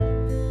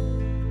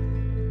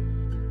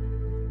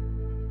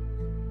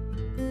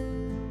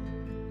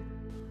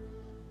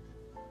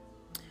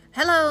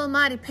Hello,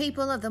 mighty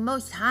people of the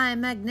Most High and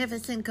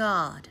Magnificent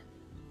God.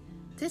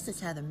 This is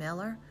Heather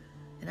Miller,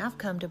 and I've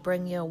come to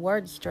bring you a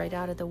word straight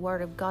out of the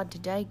Word of God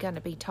today. Going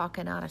to be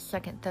talking out of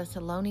 2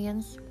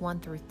 Thessalonians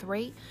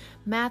 1-3,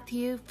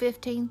 Matthew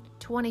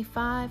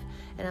 15:25,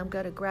 and I'm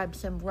going to grab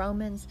some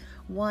Romans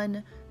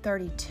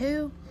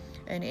 1:32,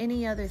 and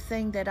any other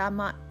thing that I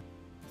might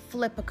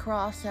flip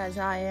across as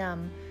I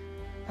am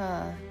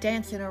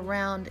dancing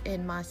around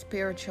in my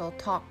spiritual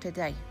talk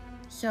today.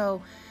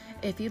 So,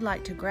 if you'd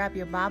like to grab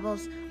your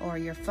Bibles or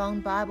your phone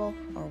Bible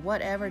or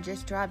whatever,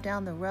 just drive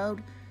down the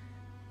road.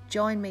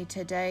 Join me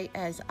today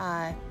as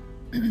I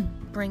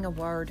bring a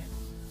word.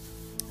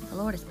 The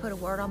Lord has put a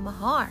word on my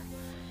heart.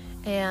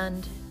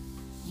 And,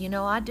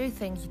 I do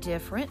things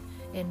different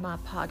in my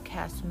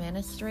podcast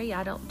ministry.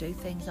 I don't do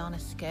things on a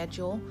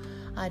schedule.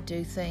 I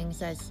do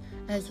things as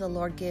the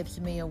Lord gives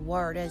me a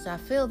word, as I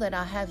feel that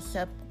I have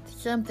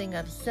something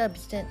of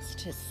substance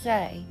to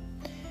say.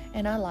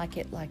 And I like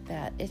it like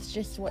that. It's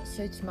just what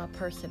suits my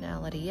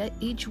personality.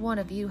 Each one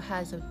of you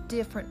has a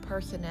different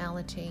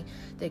personality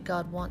that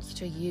God wants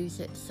to use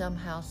it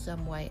somehow,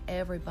 some way.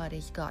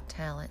 Everybody's got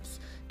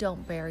talents.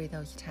 Don't bury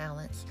those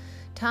talents.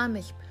 Time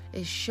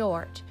is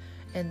short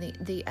and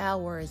the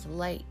hour is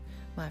late,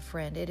 my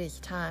friend. It is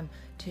time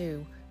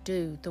to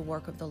do the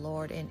work of the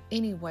Lord in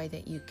any way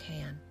that you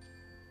can.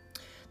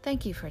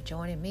 Thank you for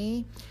joining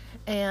me.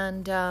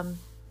 And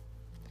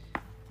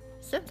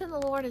something the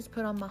Lord has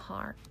put on my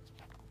heart.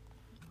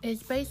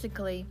 It's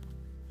basically,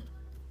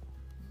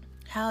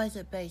 how is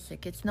it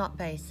basic? It's not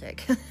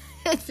basic.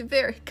 It's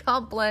very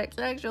complex,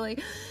 actually.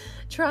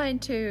 Trying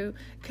to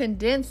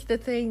condense the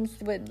things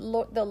when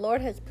the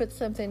Lord has put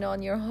something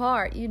on your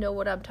heart. You know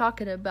what I'm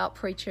talking about,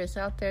 preachers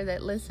out there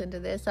that listen to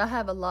this. I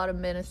have a lot of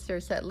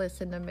ministers that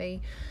listen to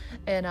me,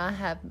 and I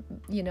have,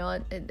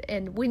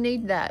 and we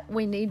need that.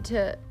 We need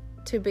to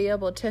be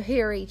able to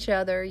hear each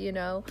other,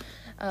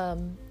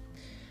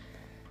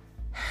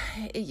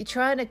 You're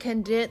trying to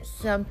condense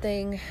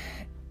something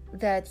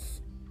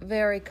that's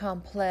very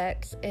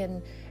complex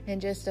in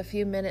just a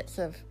few minutes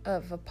of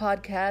a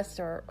podcast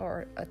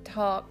or a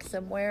talk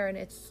somewhere,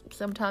 and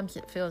sometimes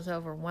it feels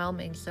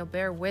overwhelming, so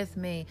bear with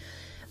me.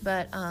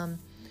 But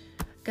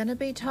going to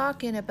be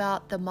talking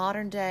about the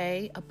modern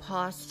day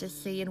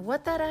apostasy and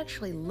what that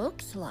actually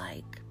looks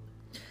like.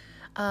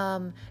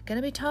 Going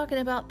to be talking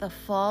about the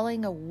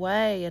falling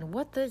away and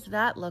what does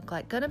that look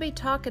like. Going to be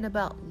talking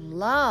about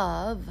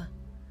love.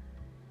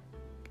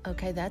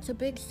 Okay, that's a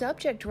big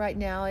subject right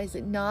now, is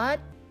it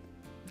not?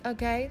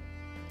 Okay,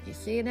 you're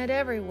seeing it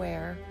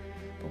everywhere.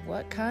 But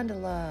what kind of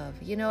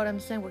love? You know what I'm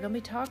saying? We're going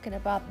to be talking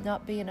about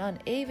not being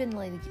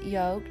unevenly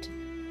yoked.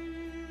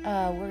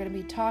 We're going to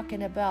be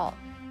talking about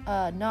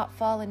not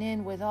falling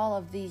in with all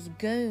of these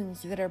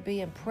goons that are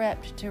being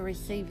prepped to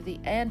receive the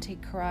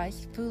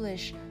Antichrist,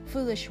 foolish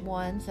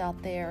ones out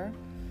there,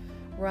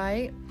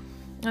 right?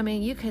 I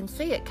mean, you can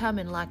see it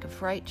coming like a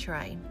freight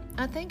train.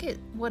 I think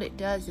what it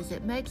does is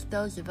it makes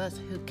those of us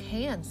who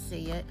can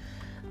see it,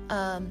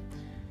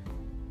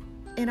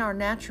 in our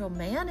natural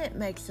man, it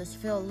makes us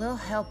feel a little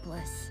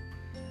helpless.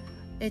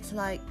 It's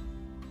like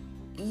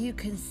you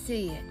can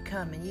see it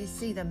coming. You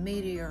see the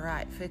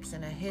meteorite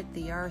fixing to hit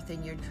the earth,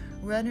 and you're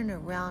running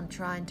around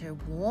trying to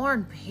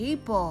warn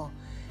people,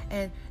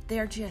 and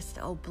they're just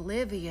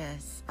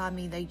oblivious. I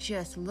mean, they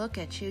just look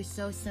at you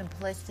so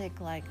simplistic,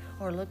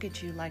 or look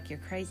at you like you're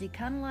crazy,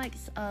 kind of like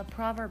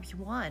Proverbs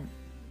 1.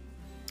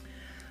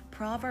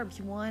 Proverbs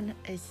 1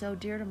 is so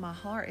dear to my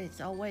heart. It's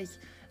always,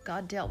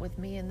 God dealt with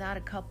me in that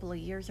a couple of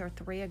years or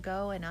 3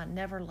 ago, and I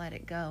never let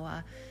it go.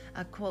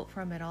 I quote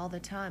from it all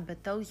the time.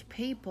 But those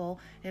people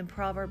in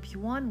Proverbs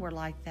 1 were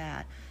like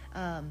that.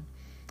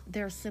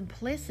 Their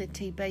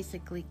simplicity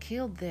basically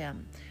killed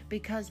them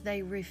because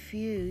they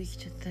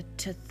refused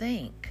to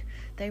think.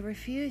 They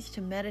refused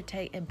to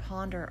meditate and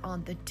ponder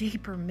on the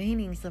deeper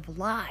meanings of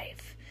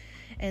life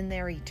and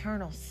their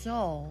eternal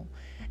soul.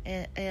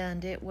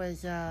 And it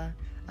was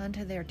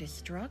unto their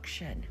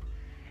destruction.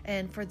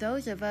 And for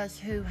those of us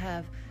who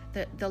have,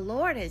 the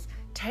Lord has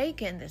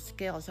taken the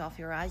scales off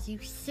your eyes. You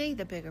see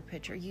the bigger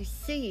picture. You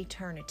see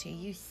eternity.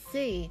 You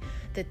see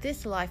that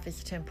this life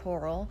is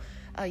temporal.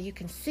 You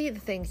can see the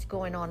things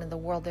going on in the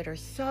world that are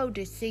so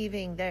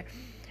deceiving.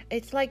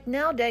 It's like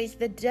nowadays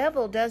the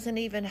devil doesn't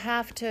even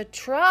have to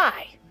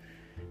try.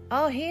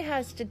 All he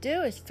has to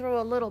do is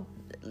throw a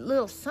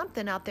little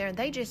something out there, and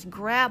they just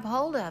grab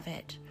hold of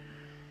it.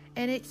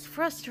 And it's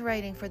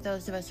frustrating for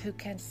those of us who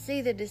can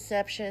see the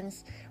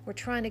deceptions. We're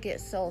trying to get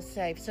souls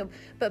saved.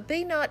 But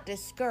be not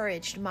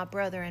discouraged, my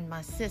brother and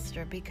my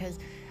sister, because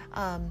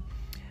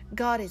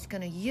God is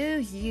going to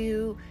use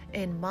you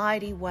in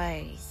mighty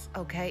ways,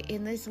 okay?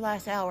 In this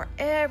last hour,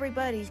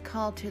 everybody's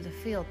called to the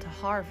field to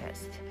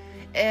harvest.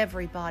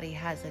 Everybody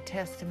has a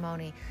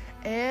testimony.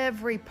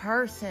 Every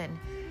person,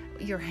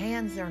 your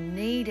hands are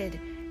needed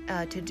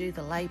to do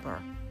the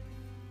labor.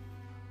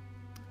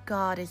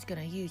 God is going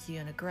to use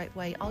you in a great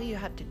way. All you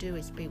have to do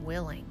is be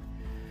willing.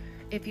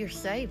 If you're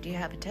saved, you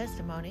have a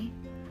testimony.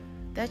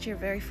 That's your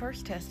very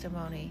first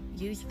testimony.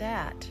 Use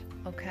that,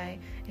 okay?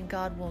 And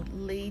God will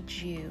lead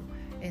you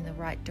in the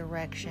right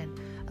direction.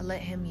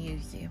 Let him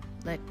use you.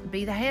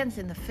 Be the hands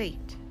and the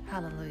feet.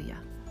 Hallelujah.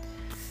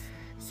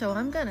 So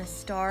I'm going to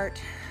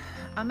start.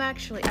 I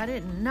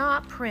did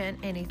not print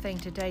anything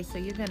today, so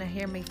you're going to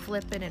hear me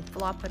flipping and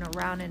flopping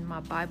around in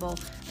my Bible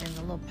and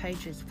the little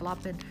pages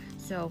flopping.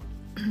 So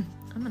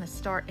I'm going to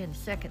start in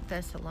 2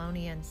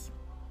 Thessalonians.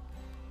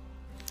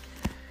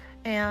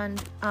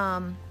 And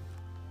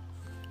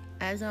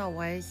as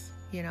always,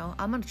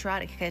 I'm going to try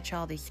to catch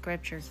all these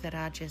scriptures that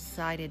I just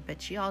cited,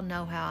 but y'all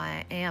know how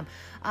I am.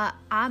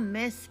 I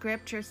miss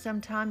scriptures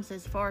sometimes,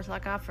 as far as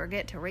I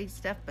forget to read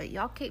stuff, but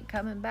y'all keep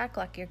coming back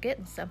like you're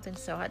getting something,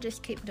 so I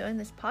just keep doing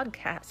this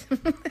podcast.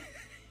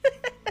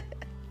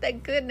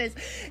 Thank goodness.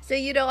 So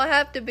you don't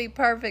have to be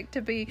perfect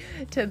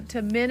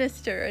to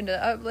minister and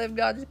to uplift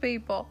God's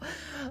people.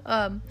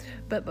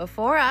 But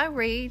before I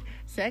read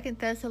 2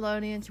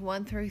 Thessalonians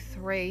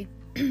 1-3,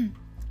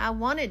 I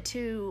wanted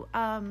to...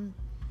 how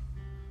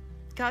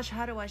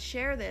do I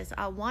share this?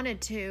 I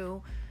wanted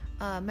to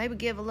maybe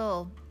give a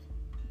little,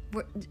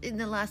 in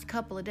the last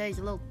couple of days,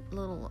 a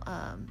little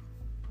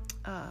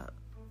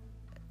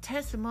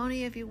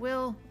testimony, if you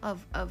will,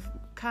 of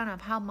kind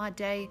of how my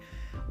day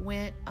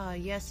went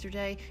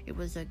yesterday. It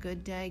was a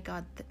good day.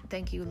 God,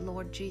 thank you,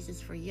 Lord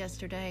Jesus, for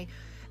yesterday.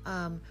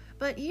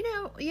 But you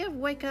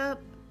wake up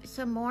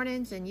some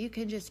mornings and you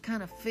can just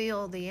kind of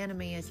feel the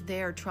enemy is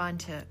there trying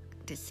to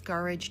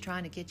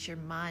trying to get your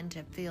mind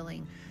to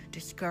feeling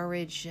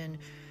discouraged and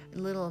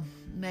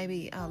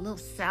maybe a little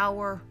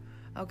sour.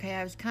 Okay,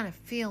 I was kind of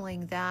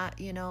feeling that,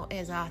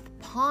 as I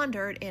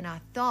pondered and I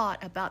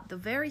thought about the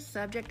very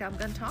subject I'm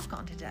going to talk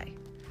on today.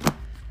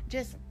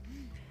 Just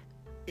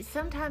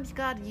sometimes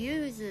God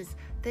uses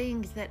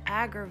things that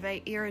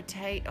aggravate,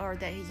 irritate, or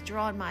that he's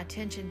drawn my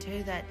attention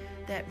to that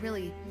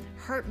really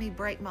hurt me,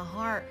 break my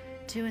heart,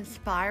 to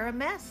inspire a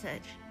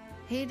message.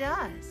 He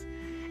does.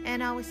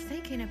 And I was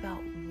thinking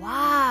about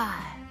why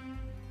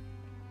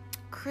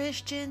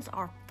Christians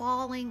are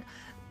falling,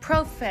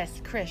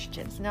 professed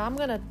Christians. Now, I'm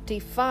going to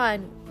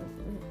define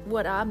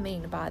what I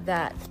mean by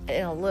that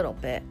in a little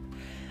bit.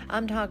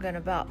 I'm talking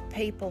about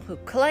people who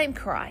claim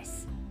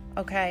Christ,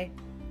 okay?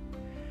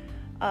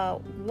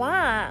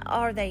 Why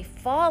are they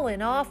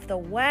falling off the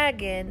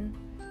wagon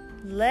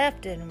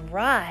left and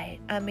right?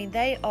 I mean,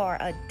 they are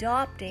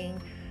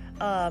adopting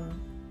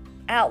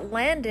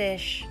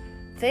outlandish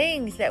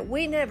things that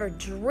we never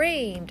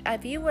dreamed.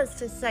 If you was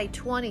to say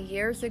 20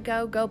 years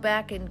ago, go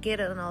back and get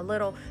in a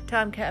little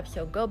time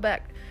capsule. Go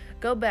back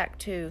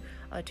to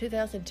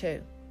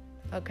 2002,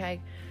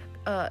 okay?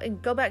 And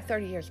go back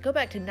 30 years. Go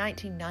back to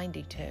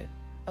 1992,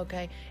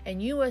 okay?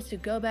 And you was to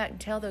go back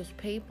and tell those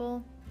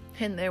people,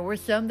 and there were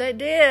some that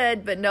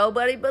did, but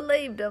nobody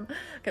believed them,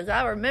 because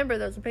I remember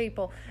those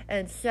people,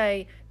 and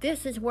say,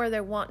 this is where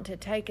they're wanting to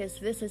take us,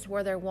 this is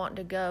where they're wanting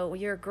to go,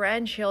 your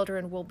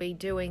grandchildren will be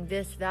doing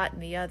this, that,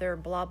 and the other,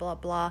 blah, blah,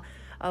 blah,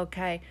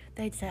 okay?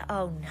 They'd say,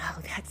 oh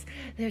no,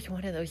 there's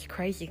one of those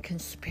crazy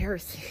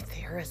conspiracy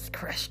theorist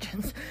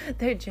Christians.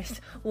 They're just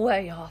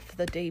way off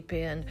the deep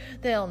end.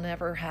 They'll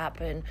never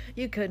happen.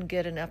 You couldn't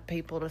get enough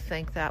people to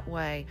think that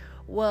way.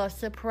 Well,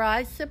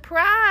 surprise,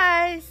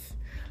 surprise!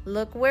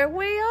 Look where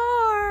we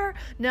are.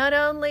 Not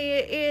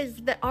only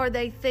are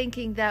they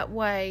thinking that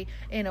way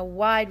in a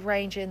wide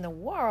range in the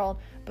world,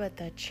 but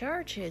the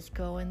church is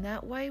going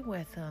that way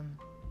with them.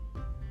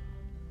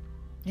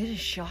 It is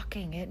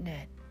shocking, isn't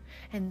it?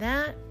 And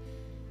that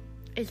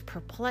is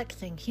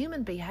perplexing.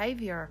 Human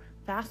behavior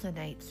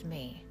fascinates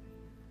me.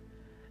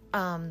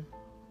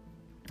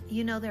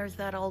 There's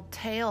that old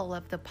tale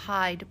of the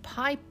Pied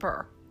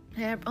Piper.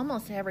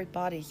 Almost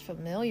everybody's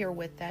familiar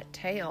with that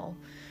tale,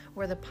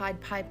 where the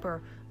Pied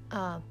Piper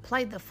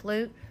played the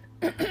flute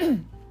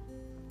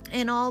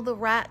and all the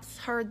rats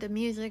heard the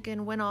music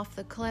and went off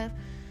the cliff.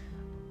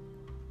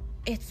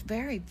 It's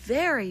very,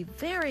 very,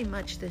 very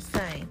much the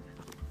same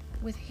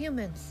with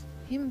human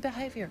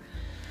behavior.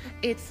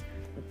 It's,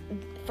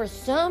 for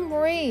some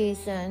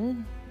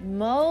reason,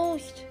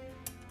 most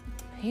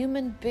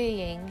human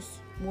beings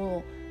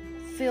will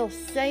feel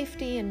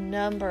safety in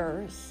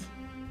numbers.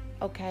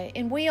 Okay,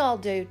 and we all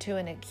do to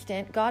an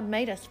extent. God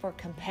made us for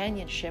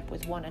companionship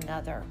with one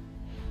another.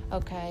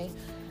 Okay,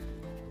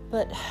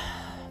 but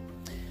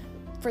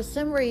for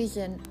some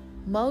reason,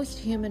 most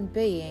human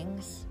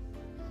beings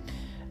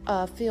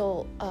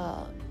feel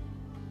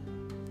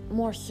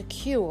more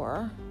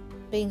secure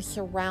being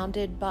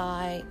surrounded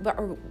by,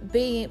 or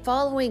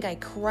following a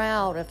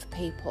crowd of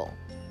people.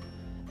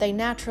 They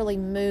naturally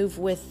move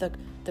with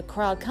the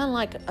crowd, kind of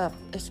like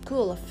a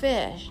school of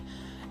fish.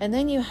 And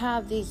then you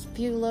have these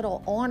few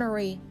little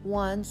ornery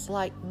ones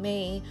like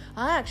me.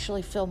 I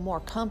actually feel more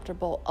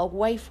comfortable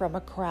away from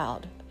a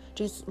crowd,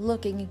 just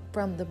looking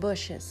from the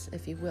bushes,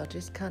 if you will.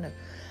 Just kind of,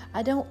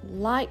 I don't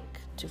like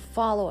to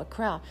follow a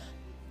crowd.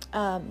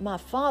 My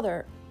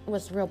father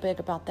was real big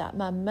about that.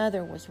 My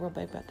mother was real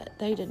big about that.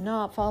 They did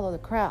not follow the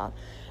crowd,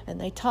 and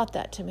they taught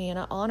that to me, and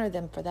I honor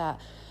them for that.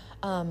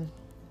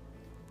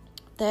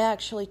 They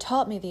actually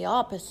taught me the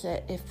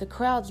opposite. If the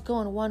crowd's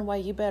going one way,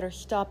 you better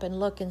stop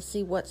and look and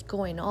see what's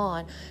going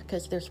on,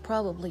 because there's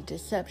probably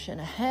deception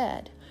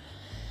ahead.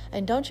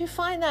 And don't you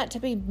find that to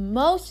be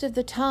most of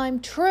the time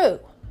true?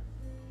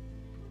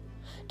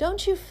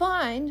 Don't you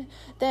find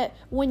that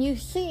when you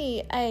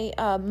see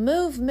a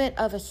movement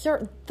of a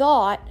certain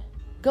thought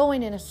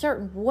going in a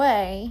certain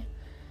way,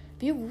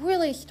 if you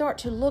really start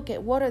to look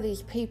at what are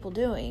these people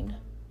doing?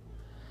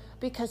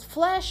 Because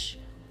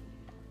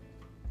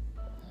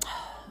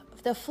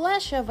the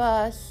flesh of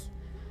us,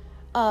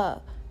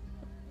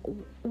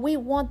 we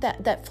want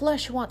that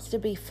flesh wants to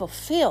be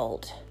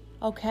fulfilled,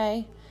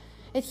 okay?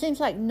 It seems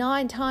like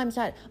 9 times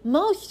out,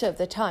 most of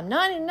the time,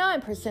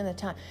 99% of the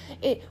time,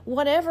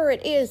 whatever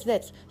it is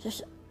that's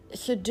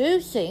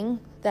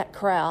seducing that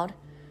crowd,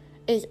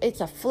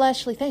 it's a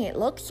fleshly thing. It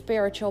looks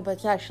spiritual, but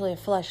it's actually a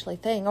fleshly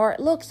thing, or it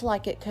looks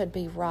like it could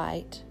be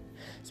right.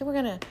 So we're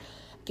going to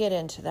get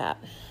into that.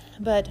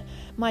 But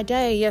my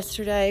day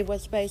yesterday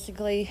was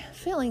basically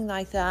feeling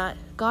like that,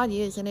 God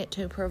using it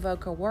to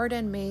provoke a word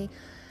in me,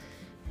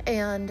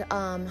 and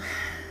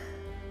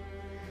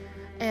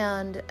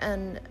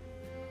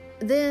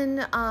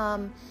then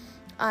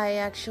I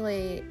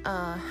actually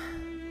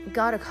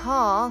got a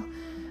call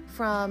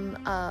from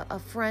a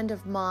friend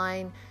of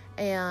mine,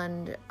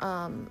 and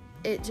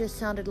it just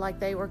sounded like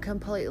they were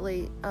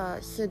completely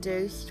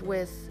seduced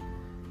with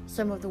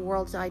some of the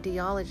world's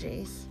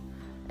ideologies.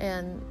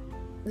 And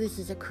this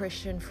is a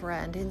Christian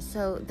friend, and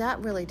so that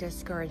really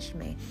discouraged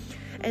me.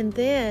 And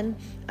then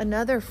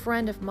another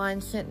friend of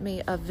mine sent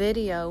me a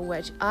video,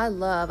 which I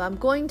love. I'm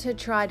going to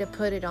try to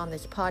put it on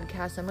this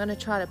podcast. I'm going to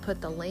try to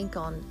put the link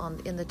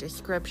on in the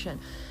description.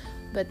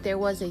 But there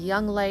was a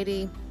young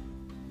lady.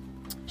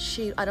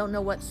 I don't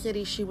know what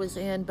city she was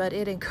in, but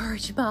it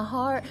encouraged my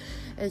heart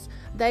as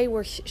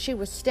she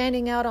was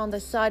standing out on the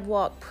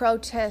sidewalk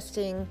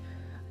protesting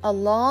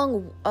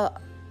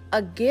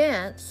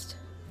against,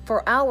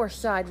 for our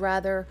side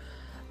rather,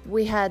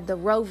 we had the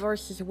Roe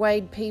versus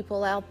Wade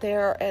people out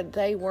there, and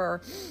they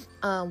were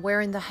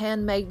wearing the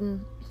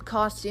handmaiden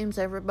costumes.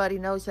 Everybody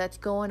knows that's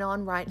going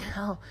on right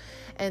now.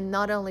 And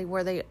not only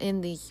were they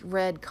in these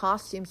red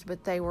costumes,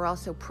 but they were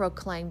also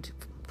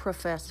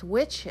professed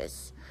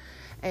witches.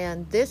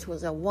 And this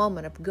was a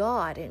woman of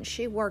God, and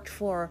she worked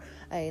for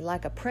a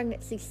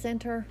pregnancy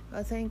center,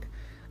 I think.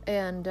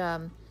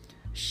 And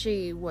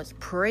she was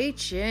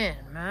preaching.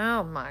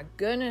 Oh my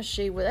goodness,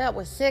 that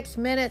was 6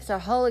 minutes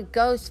of Holy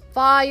Ghost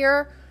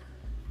fire.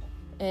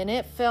 And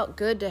it felt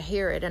good to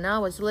hear it. And I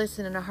was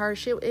listening to her.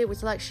 It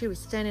was like she was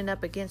standing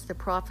up against the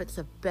prophets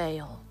of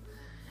Baal.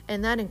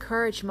 And that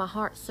encouraged my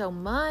heart so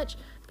much,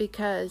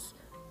 because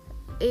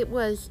it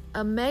was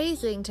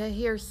amazing to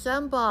hear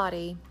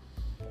somebody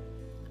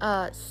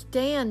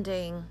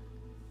standing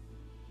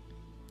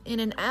in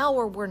an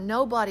hour where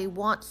nobody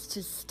wants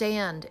to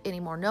stand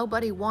anymore.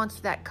 Nobody wants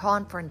that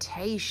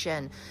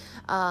confrontation.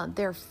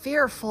 They're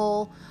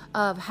fearful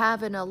of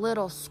having a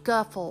little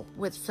scuffle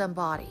with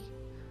somebody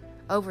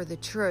over the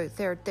truth.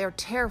 They're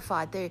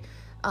terrified.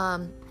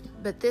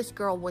 But this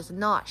girl was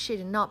not. She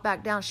did not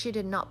back down. She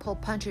did not pull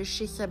punches.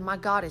 She said, "My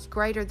God is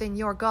greater than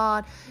your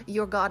God.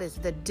 Your God is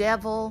the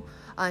devil."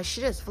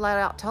 She just flat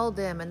out told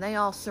them, and they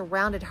all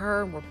surrounded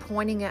her and were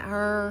pointing at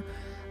her,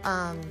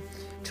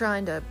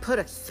 trying to put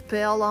a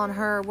spell on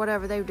her,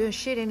 whatever they were doing.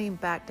 She didn't even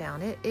back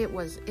down. It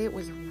was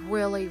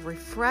really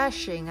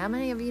refreshing. How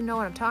many of you know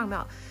what I'm talking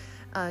about?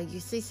 You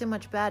see so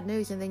much bad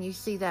news, and then you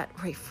see that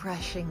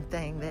refreshing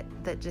thing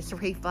that just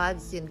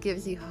revives you and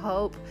gives you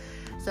hope.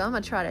 So I'm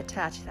going to try to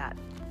attach that.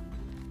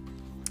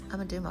 I'm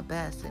going to do my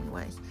best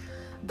anyways.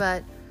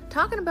 But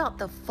talking about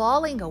the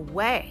falling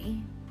away,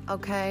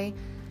 okay,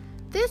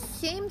 this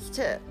seems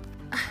to...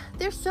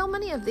 There's so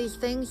many of these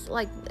things,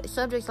 like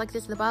subjects like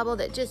this in the Bible,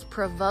 that just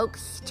provoke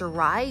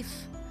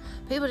strife.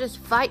 People just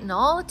fighting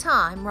all the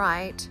time,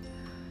 right?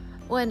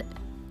 When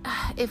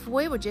if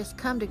we would just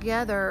come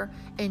together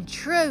in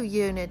true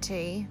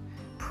unity,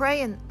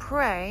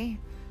 pray,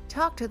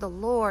 talk to the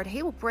Lord,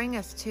 He will bring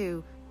us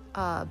to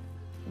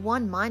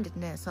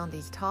one-mindedness on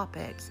these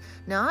topics.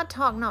 Now, I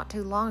talked not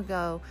too long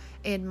ago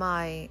in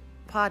my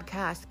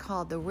podcast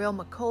called The Real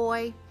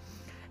McCoy,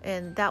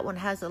 and that one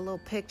has a little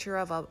picture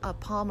of a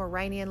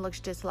Pomeranian, looks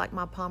just like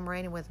my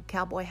Pomeranian with a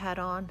cowboy hat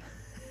on.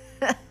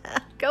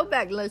 Go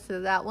back and listen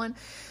to that one,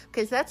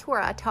 because that's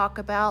where I talk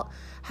about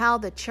how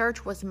the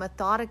church was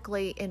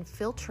methodically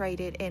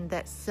infiltrated, and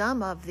that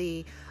some of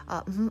the,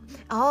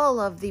 all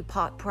of the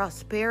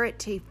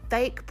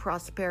fake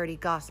prosperity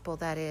gospel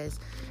that is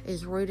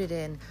rooted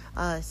in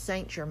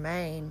Saint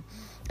Germain.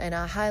 And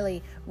I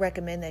highly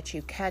recommend that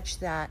you catch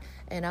that.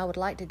 And I would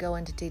like to go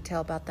into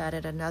detail about that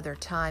at another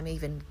time,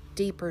 even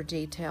deeper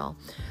detail.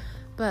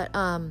 But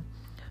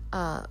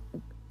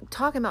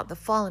talking about the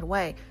fallen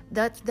away,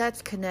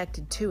 that's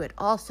connected to it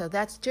also.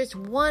 That's just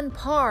one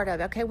part of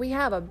it. Okay, we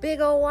have a big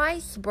old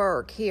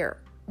iceberg here.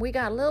 We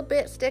got a little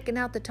bit sticking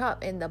out the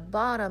top, and the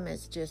bottom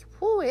is just,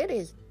 it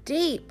is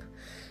deep.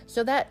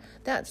 So that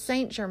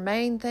Saint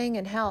Germain thing,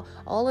 and how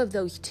all of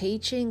those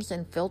teachings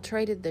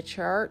infiltrated the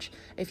church,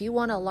 if you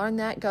want to learn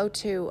that, go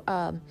to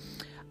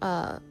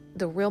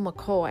The Real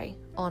McCoy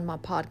on my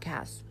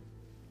podcast.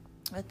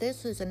 But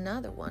this is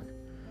another one,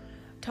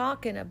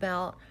 talking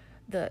about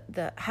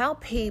how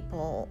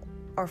people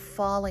are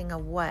falling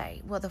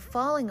away. Well, the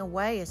falling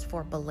away is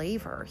for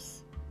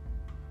believers,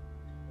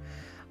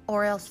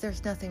 or else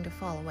there's nothing to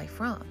fall away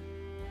from.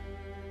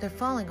 They're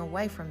falling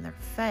away from their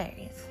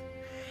faith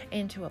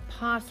into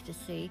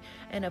apostasy,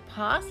 and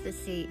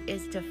apostasy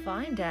is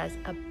defined as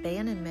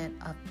abandonment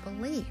of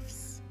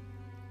beliefs.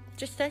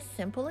 Just as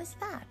simple as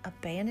that,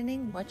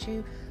 abandoning what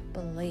you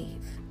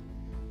believe.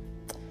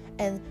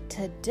 And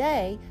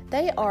today,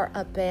 they are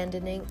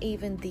abandoning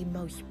even the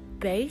most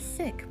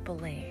basic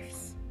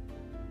beliefs.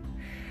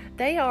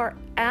 They are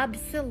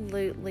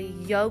absolutely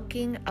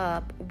yoking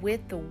up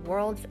with the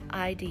world's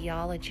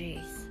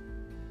ideologies.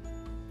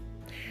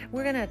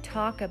 We're going to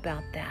talk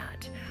about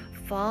that,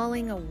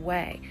 falling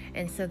away.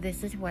 And so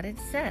this is what it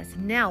says.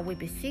 Now we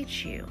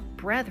beseech you,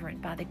 brethren,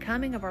 by the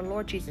coming of our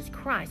Lord Jesus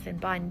Christ and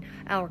by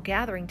our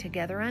gathering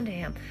together unto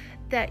him,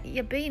 that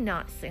ye be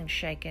not soon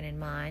shaken in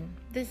mind.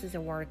 This is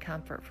a word of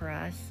comfort for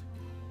us.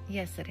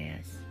 Yes, it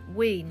is.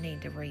 We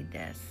need to read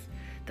this.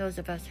 Those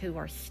of us who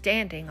are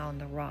standing on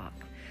the rock.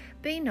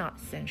 Be not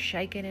soon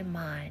shaken in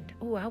mind.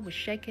 Oh, I was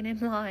shaken in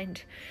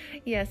mind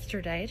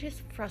yesterday,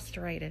 just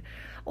frustrated.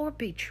 Or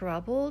be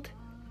troubled,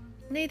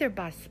 neither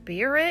by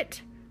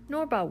spirit,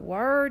 nor by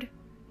word,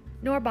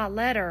 nor by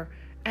letter,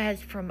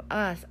 as from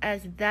us,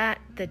 as that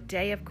the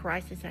day of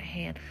Christ is at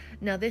hand.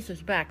 Now, this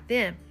was back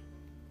then.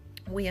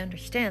 We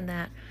understand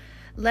that.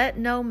 Let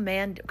no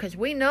man, because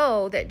we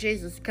know that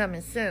Jesus is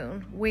coming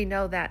soon. We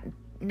know that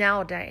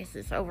nowadays.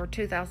 It's over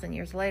 2,000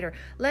 years later.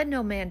 Let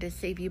no man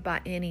deceive you by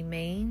any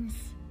means.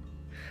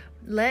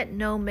 Let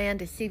no man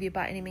deceive you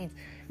by any means.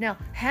 Now,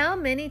 how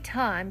many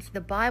times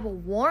the Bible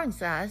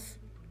warns us,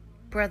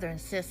 brother and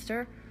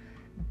sister,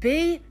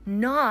 be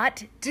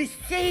not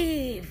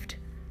deceived.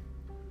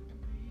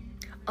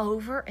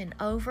 Over and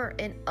over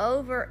and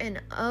over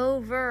and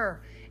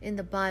over in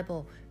the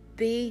Bible.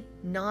 Be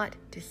not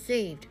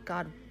deceived.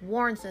 God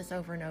warns us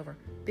over and over.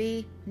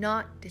 Be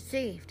not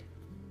deceived.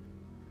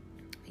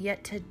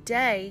 Yet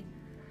today,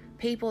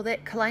 people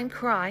that claim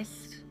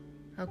Christ,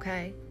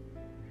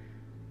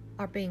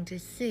 are being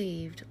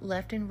deceived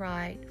left and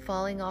right,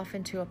 falling off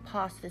into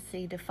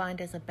apostasy, defined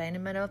as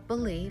abandonment of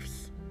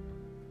beliefs.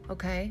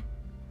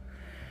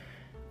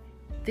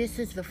 This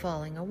is the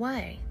falling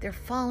away. They're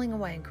falling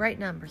away in great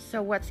numbers.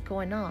 So what's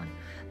going on?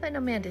 Let no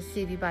man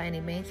deceive you by any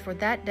means, for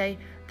that day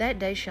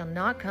shall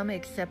not come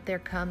except there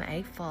come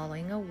a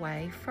falling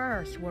away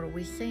first. What are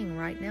we seeing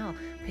right now?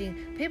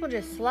 People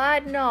just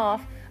sliding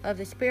off of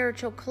the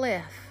spiritual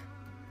cliff.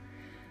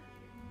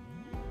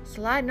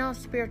 Sliding off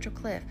spiritual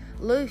cliff.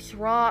 Loose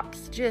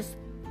rocks just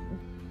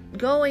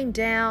going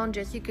down.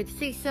 Just you could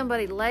see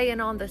somebody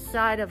laying on the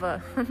side of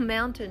a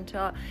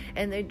mountaintop,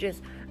 and they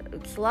just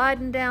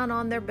sliding down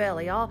on their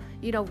belly, all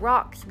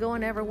rocks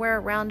going everywhere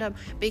around them,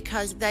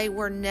 because they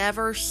were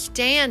never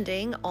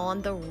standing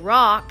on the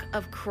rock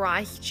of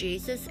Christ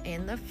Jesus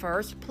in the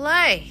first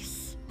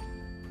place.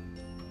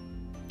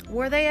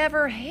 Were they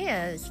ever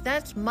his?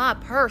 That's my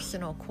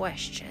personal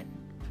question.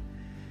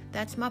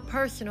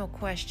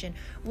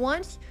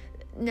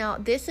 Now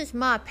this is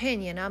my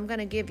opinion. I'm going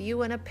to give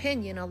you an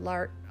opinion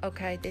alert.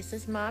 This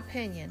is my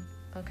opinion.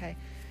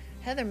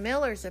 Heather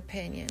Miller's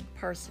opinion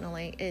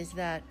personally is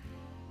that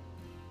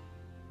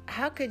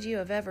how could you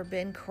have ever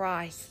been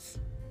Christ's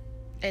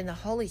and the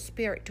Holy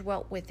Spirit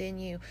dwelt within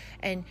you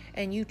and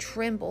you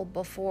trembled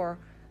before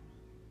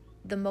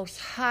the Most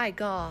High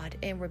God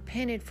and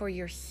repented for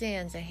your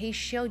sins, and He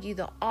showed you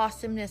the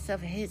awesomeness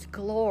of His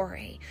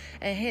glory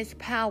and His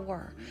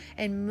power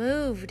and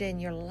moved in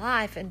your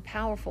life in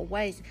powerful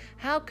ways?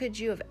 How could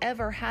you have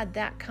ever had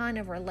that kind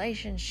of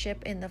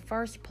relationship in the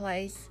first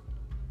place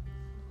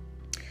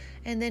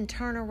and then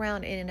turn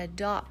around and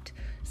adopt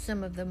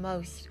some of the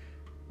most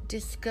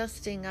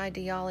disgusting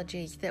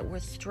ideologies that were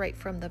straight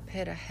from the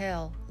pit of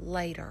hell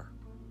later?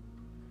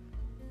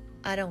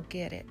 I don't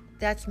get it.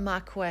 That's my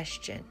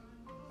question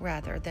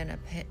rather than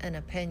an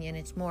opinion.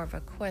 It's more of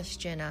a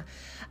question.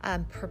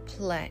 I'm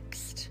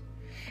perplexed,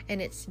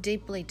 and it's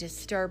deeply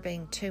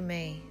disturbing to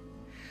me.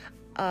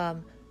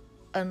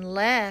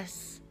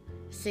 Unless,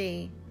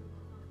 they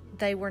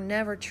were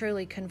never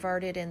truly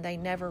converted, and they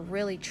never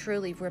really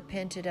truly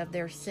repented of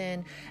their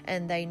sin,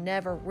 and they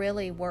never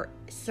really were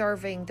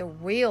serving the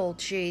real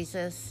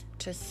Jesus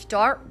to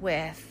start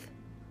with.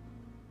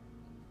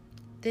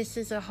 This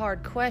is a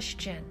hard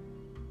question.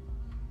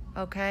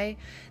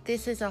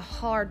 This is a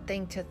hard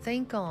thing to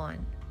think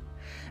on,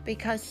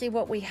 because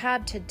what we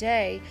have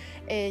today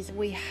is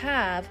we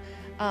have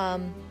a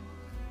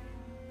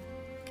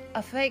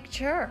fake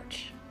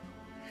church.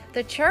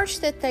 The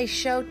church that they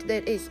showed,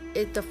 that is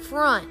at the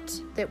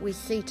front that we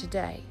see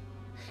today.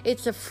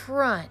 It's a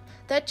front.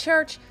 That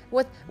church,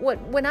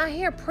 when I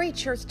hear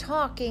preachers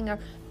talking or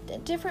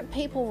different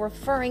people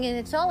referring, and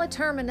it's all a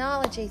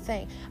terminology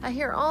thing. I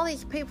hear all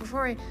these people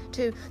referring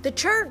to the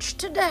church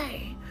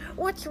today,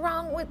 what's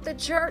wrong with the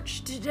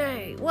church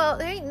today? Well,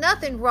 there ain't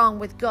nothing wrong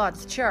with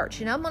God's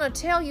church. And I'm going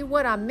to tell you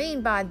what I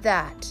mean by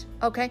that.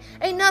 Okay?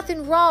 Ain't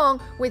nothing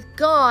wrong with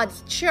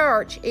God's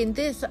church in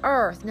this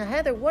earth. Now,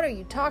 Heather, what are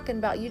you talking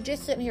about? You're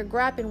just sitting here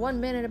griping 1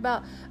 minute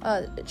about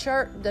the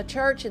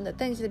church and the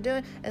things they're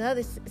doing. And the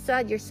other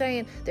side, you're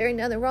saying there ain't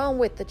nothing wrong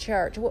with the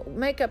church. Well,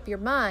 make up your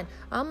mind.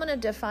 I'm going to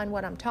define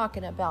what I'm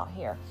talking about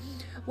here.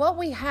 What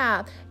we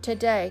have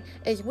today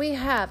is we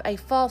have a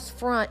false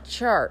front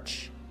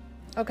church.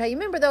 Okay, you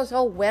remember those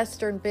old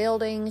Western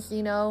buildings,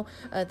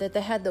 that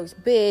they had those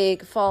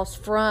big false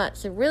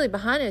fronts, and really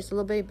behind it is a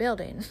little bitty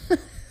building.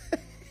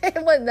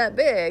 It wasn't that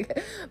big,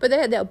 but they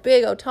had that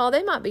big old tall.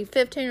 They might be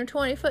 15 or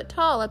 20 foot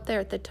tall up there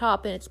at the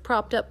top, and it's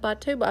propped up by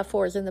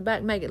 2x4s in the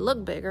back, make it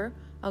look bigger.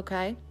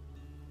 Okay,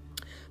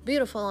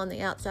 beautiful on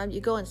the outside. You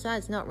go inside,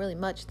 it's not really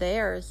much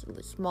there. It's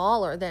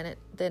smaller than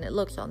it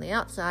looks on the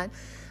outside.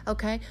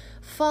 Okay,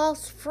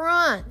 false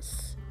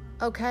fronts.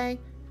 Okay.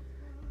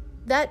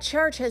 That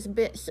church has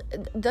been,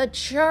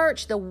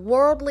 the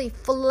worldly,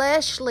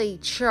 fleshly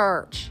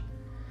church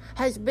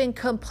has been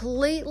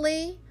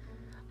completely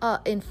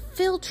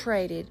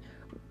infiltrated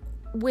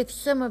with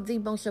some of the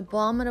most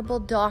abominable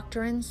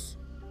doctrines,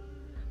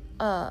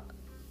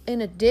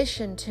 in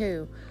addition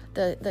to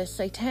the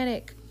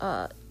satanic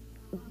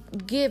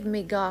give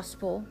me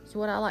gospel, is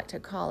what I like to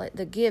call it,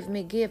 the give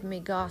me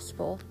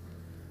gospel,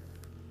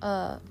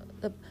 the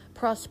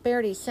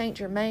prosperity Saint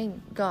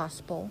Germain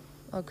gospel.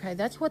 Okay,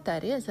 that's what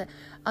that is.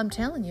 I'm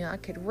telling you, I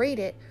could read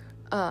it.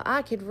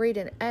 I could read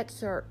an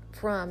excerpt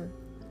from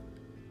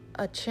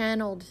a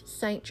channeled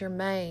Saint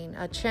Germain,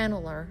 a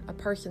channeler, a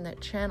person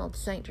that channeled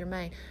Saint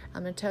Germain.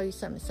 I'm going to tell you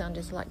something that sounds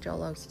just like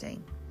Joel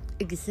Osteen.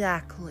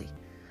 Exactly.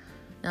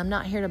 Now, I'm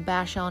not here to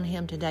bash on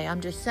him today.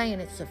 I'm just saying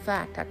it's a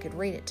fact. I could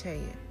read it to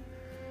you.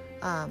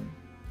 Matter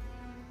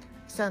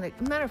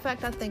of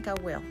fact, I think I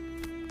will.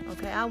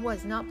 Okay, I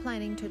was not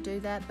planning to do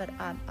that, but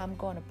I'm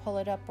going to pull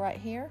it up right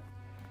here.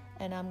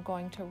 And I'm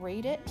going to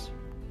read it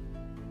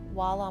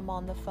while I'm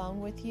on the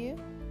phone with you.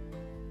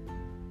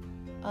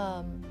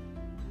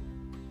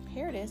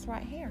 Here it is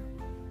right here.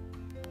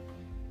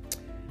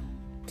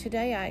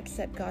 Today I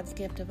accept God's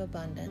gift of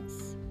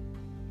abundance.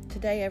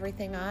 Today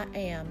everything I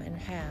am and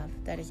have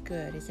that is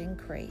good is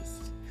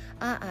increased.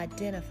 I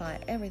identify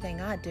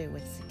everything I do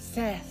with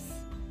success.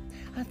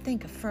 I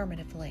think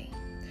affirmatively.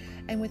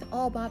 And with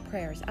all my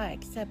prayers, I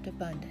accept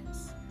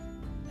abundance.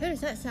 Who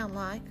does that sound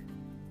like?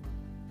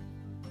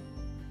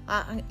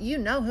 You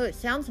know who it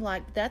sounds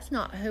like. That's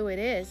not who it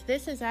is.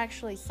 This is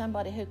actually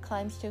somebody who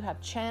claims to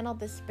have channeled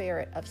the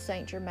spirit of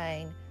Saint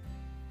Germain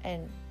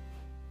and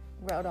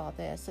wrote all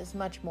this. There's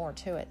much more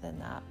to it than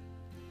that.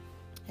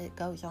 It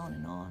goes on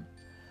and on.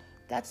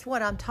 That's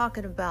what I'm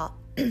talking about.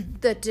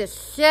 The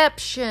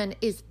deception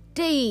is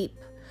deep.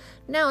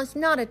 Now, it's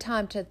not a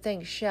time to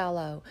think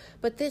shallow,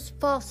 but this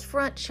false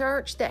front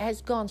church that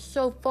has gone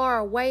so far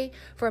away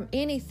from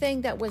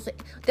anything that was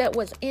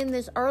in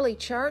this early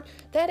church,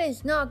 that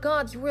is not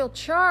God's real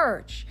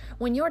church.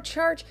 When your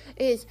church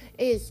is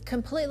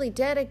completely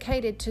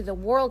dedicated to the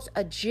world's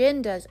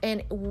agendas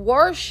and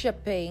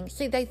worshiping,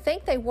 see, they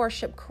think they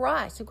worship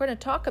Christ. We're going to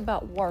talk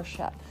about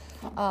worship.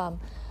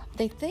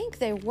 They think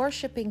they're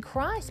worshiping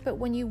Christ, but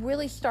when you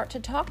really start to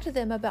talk to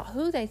them about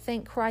who they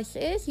think Christ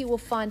is, you will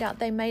find out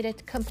they made a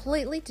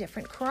completely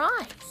different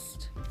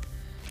Christ.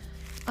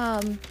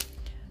 I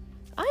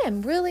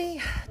am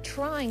really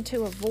trying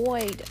to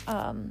avoid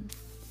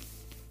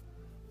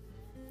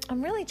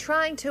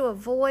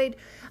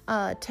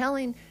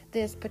telling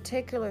this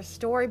particular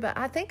story, but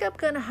I think I'm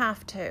going to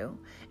have to.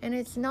 And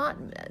it's not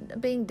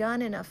being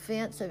done in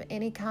offense of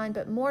any kind,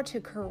 but more to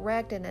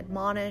correct and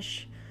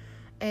admonish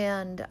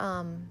and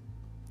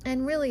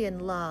really in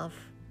love.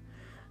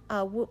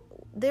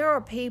 There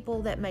are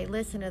people that may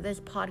listen to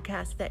this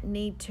podcast that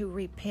need to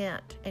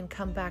repent and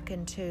come back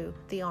into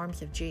the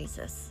arms of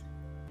Jesus,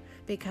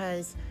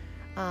 because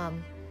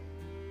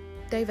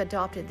they've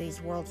adopted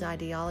these world's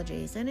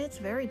ideologies, and it's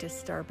very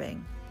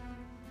disturbing.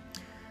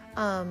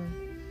 I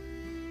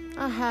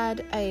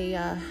had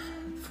a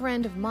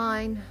friend of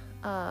mine,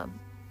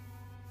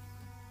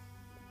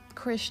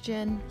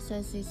 Christian,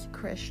 says he's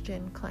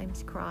Christian,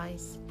 claims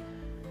Christ,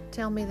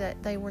 tell me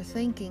that they were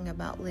thinking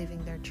about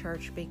leaving their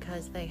church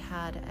because they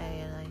had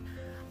a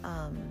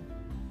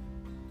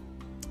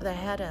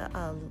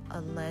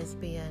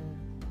lesbian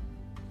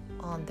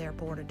on their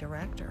board of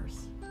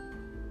directors,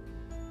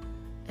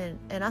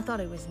 and I thought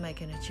he was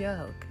making a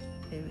joke.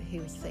 He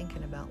was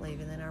thinking about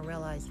leaving. Then I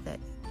realized that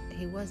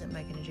he wasn't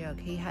making a joke.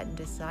 He hadn't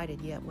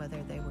decided yet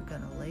whether they were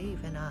going to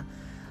leave, and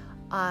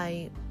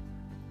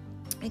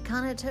it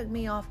kind of took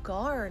me off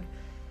guard.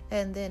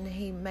 And then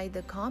he made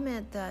the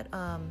comment that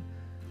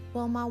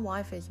well, my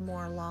wife is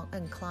more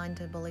inclined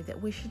to believe that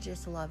we should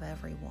just love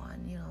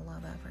everyone,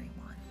 love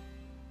everyone.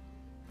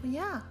 Well,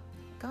 yeah,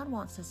 God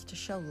wants us to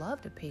show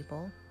love to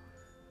people,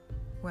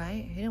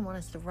 right? He didn't want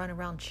us to run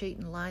around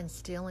cheating, lying,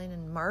 stealing,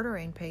 and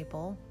murdering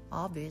people,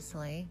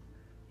 obviously.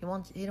 He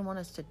didn't want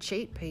us to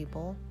cheat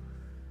people.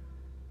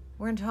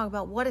 We're going to talk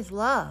about what is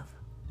love.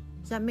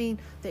 Does that mean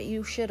that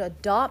you should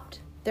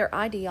adopt their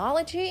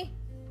ideology?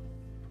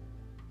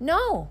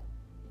 No.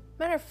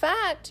 Matter of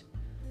fact,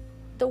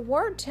 the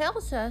Word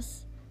tells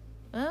us,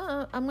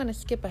 I'm going to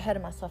skip ahead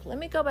of myself. Let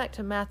me go back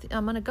to Matthew.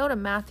 I'm going to go to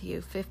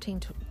Matthew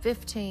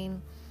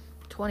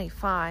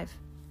 15:25,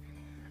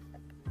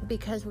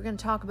 because we're going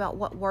to talk about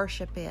what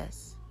worship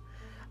is.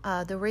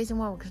 The reason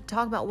why we're going to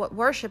talk about what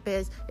worship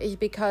is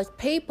because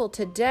people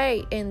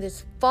today in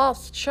this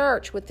false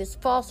church with this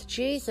false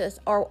Jesus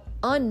are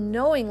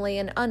unknowingly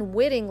and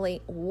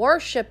unwittingly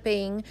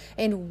worshiping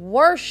and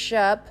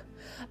worship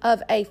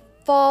of a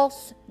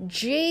false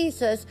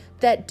Jesus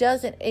that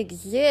doesn't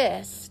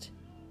exist.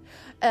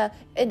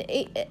 And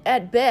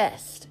at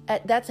best,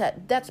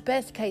 that's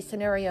best case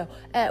scenario.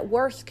 At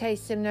worst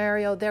case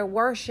scenario, they're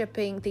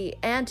worshiping the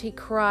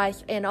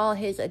Antichrist and all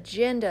his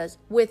agendas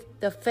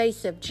with the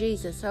face of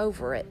Jesus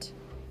over it.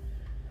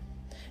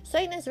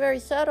 Satan is very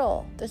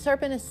subtle. The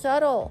serpent is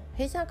subtle.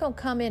 He's not going to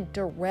come in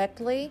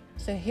directly.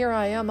 So here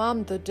I am,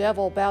 I'm the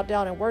devil, bow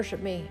down and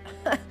worship me.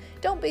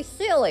 Don't be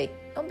silly.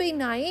 Don't be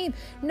naive.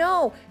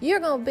 No,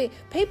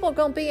 people are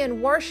going to be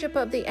in worship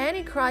of the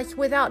Antichrist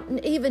without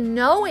even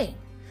knowing.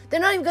 They're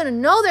not even going to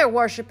know they're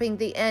worshiping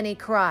the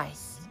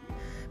Antichrist.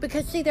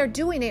 Because, see, they're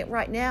doing it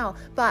right now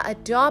by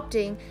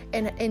adopting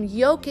and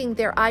yoking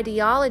their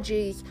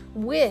ideologies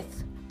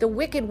with the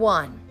wicked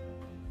one.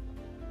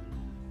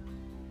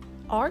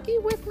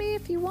 Argue with me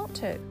if you want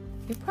to.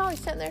 You're probably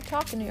sitting there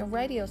talking to your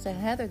radio saying,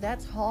 Heather,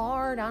 that's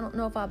hard. I don't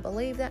know if I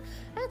believe that.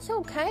 That's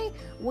okay.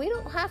 We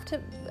don't have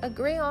to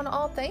agree on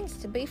all things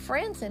to be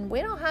friends, and we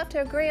don't have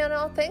to agree on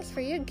all things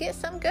for you to get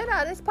some good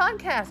out of this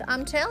podcast.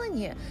 I'm telling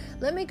you.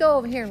 Let me go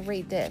over here and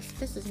read this.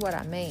 This is what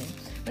I mean.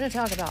 I'm going to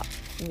talk about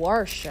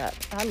worship.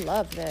 I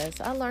love this.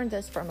 I learned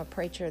this from a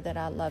preacher that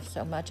I love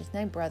so much. His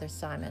name Brother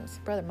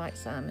Mike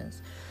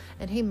Simons.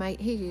 And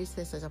he used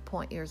this as a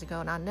point years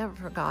ago, and I never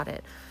forgot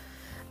it.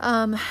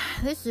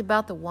 This is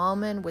about the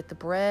woman with the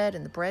bread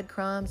and the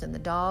breadcrumbs and the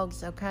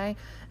dogs, okay?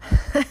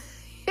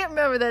 You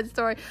remember that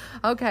story?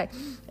 Okay.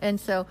 And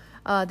so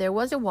there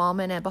was a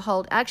woman, and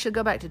behold, actually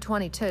go back to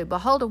 22.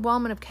 Behold, a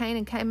woman of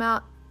Canaan came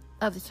out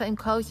of the same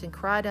coast and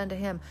cried unto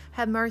him,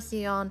 Have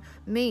mercy on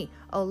me,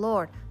 O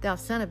Lord, thou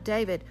son of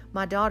David.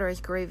 My daughter is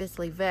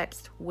grievously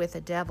vexed with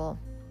a devil.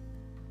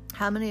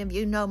 How many of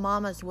you know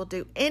mamas will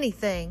do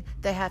anything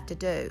they have to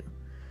do?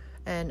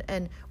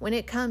 And when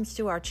it comes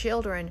to our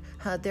children,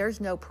 there's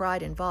no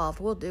pride involved.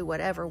 We'll do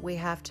whatever we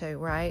have to,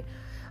 right?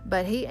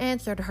 But he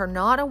answered her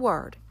not a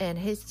word, and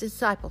his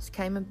disciples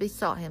came and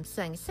besought him,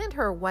 saying, Send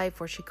her away,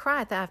 for she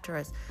crieth after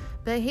us.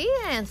 But he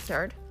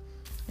answered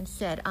and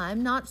said, I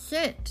am not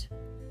sent,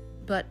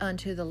 but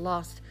unto the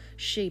lost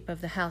sheep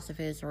of the house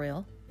of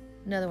Israel.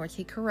 In other words,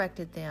 he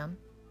corrected them.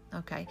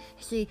 Okay,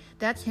 see,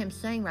 that's him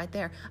saying right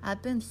there,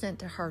 I've been sent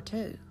to her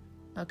too.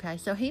 Okay,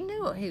 so he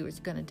knew what he was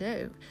going to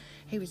do.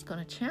 He was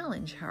going to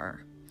challenge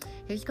her.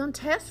 He was going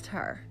to test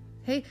her.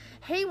 He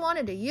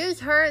wanted to use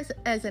her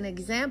as an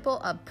example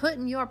of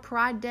putting your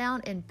pride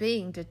down and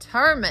being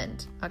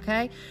determined.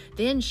 Okay,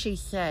 then she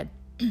said,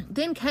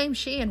 then came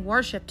she and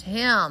worshipped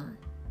him.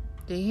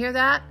 Do you hear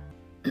that?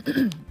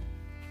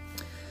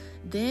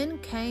 Then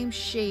came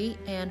she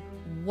and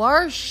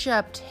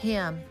worshipped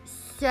him,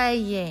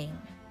 saying,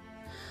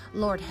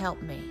 Lord,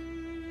 help me.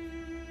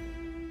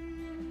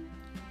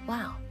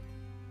 Wow.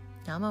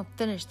 Now I'm going to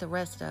finish the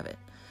rest of it.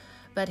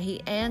 But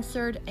he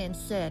answered and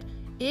said,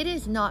 It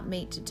is not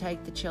meet to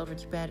take the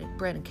children's bread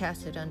and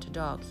cast it unto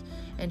dogs.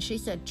 And she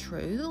said,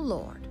 True, the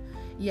Lord.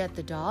 Yet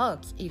the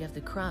dogs eat of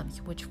the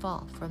crumbs which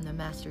fall from the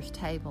master's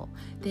table.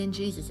 Then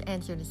Jesus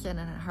answered and said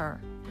unto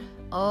her,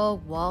 O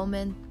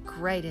woman,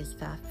 great is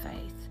thy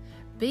faith.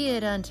 Be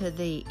it unto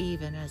thee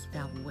even as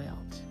thou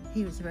wilt.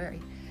 He was very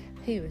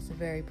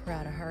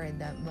proud of her in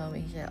that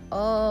moment. He said,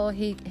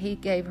 he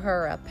gave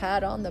her a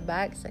pat on the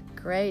back, said,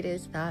 Great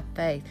is thy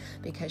faith,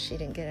 because she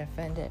didn't get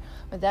offended.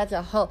 But that's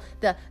a whole,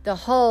 that's a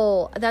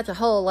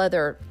whole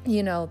other,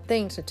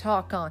 thing to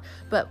talk on.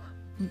 But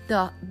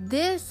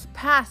this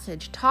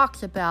passage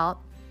talks about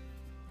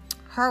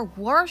her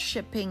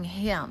worshiping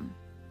him.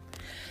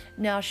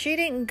 Now, she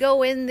didn't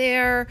go in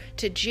there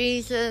to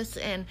Jesus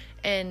and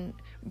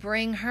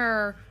bring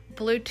her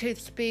Bluetooth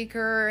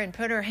speaker and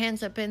put her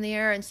hands up in the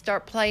air and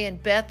start playing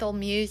Bethel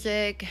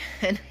music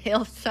and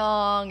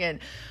Hillsong and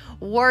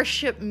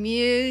worship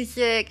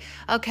music.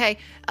 Okay,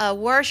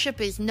 worship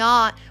is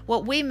not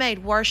what we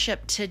made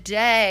worship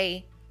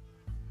today.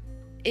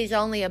 Is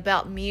only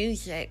about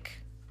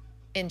music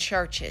in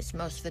churches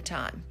most of the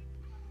time.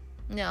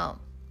 No,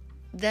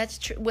 that's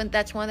true.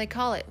 That's why they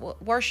call it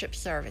worship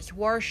service.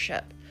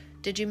 Worship.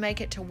 Did you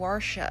make it to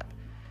worship?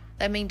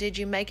 I mean, did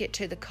you make it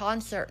to the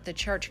concert, the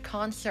church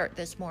concert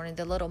this morning,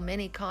 the little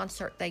mini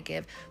concert they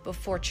give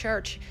before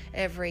church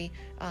every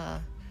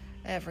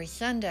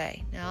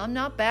Sunday? Now, I'm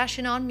not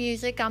bashing on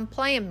music. I'm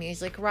playing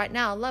music right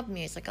now. I love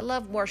music. I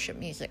love worship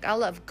music. I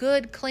love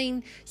good,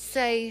 clean,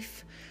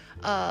 safe,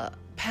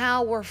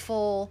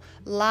 powerful,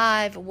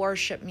 live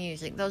worship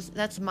music.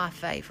 That's my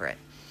favorite.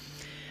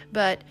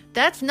 But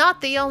that's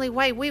not the only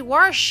way we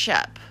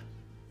worship,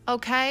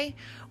 okay?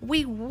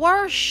 We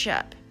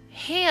worship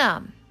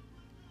Him.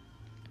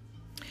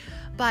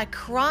 by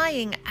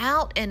crying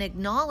out and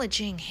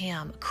acknowledging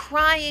Him,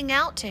 crying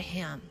out to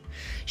Him.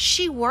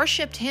 She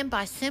worshiped Him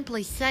by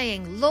simply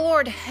saying,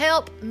 Lord,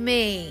 help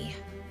me.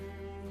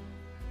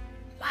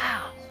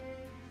 Wow.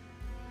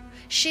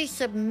 She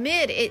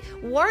submitted.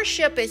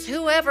 Worship is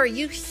whoever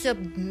you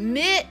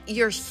submit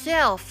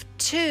yourself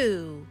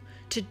to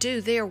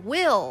do their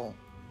will.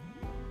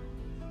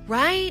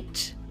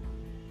 Right?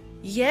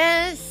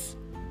 Yes.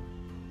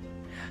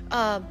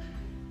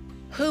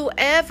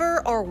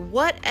 Whoever or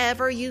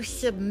whatever you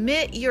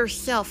submit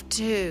yourself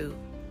to.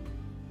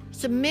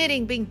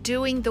 Submitting being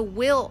doing the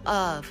will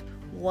of.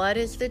 What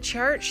is the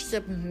church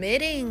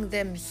submitting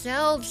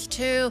themselves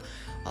to?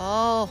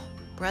 Oh,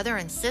 brother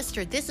and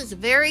sister, this is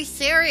very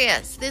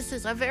serious. This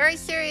is a very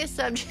serious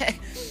subject.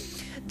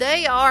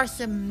 They are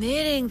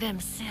submitting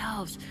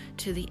themselves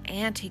to the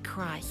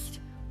Antichrist,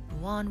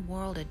 one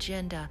world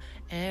agenda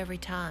every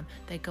time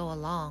they go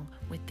along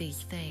with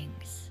these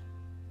things.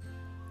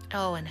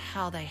 Oh, and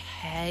how they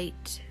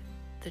hate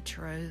the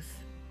truth.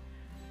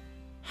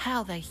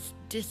 How they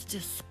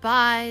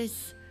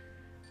despise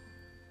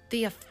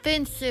the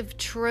offensive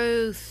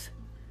truth.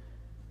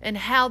 And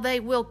how they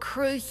will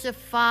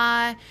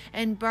crucify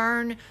and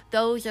burn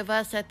those of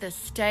us at the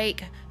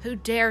stake who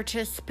dare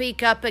to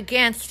speak up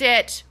against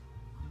it.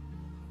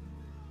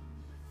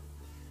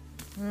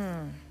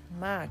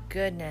 My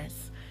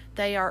goodness.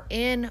 They are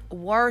in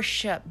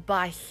worship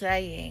by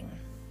saying,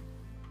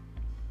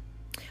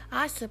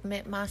 I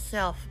submit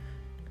myself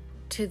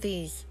to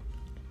these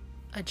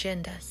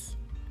agendas.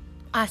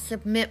 I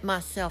submit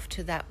myself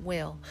to that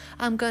will.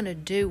 I'm going to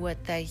do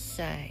what they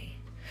say.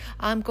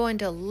 I'm going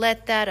to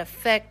let that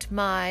affect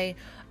my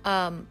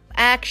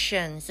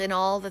actions and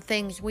all the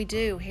things we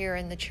do here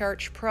in the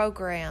church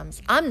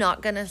programs. I'm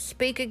not going to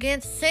speak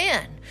against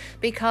sin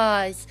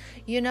because,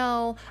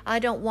 I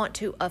don't want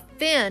to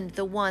offend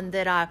the one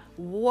that I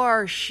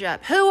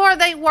worship. Who are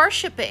they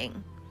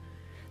worshiping?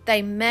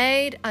 They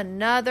made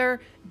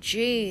another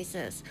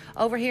Jesus.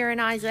 Over here in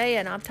Isaiah,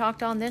 and I've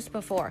talked on this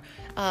before,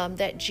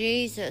 that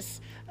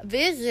Jesus'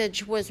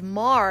 visage was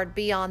marred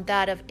beyond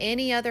that of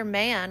any other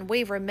man.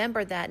 We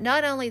remember that.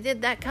 Not only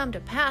did that come to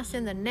pass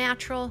in the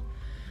natural,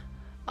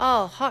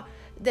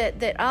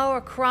 that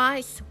our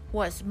Christ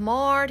was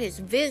marred, his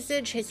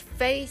visage, his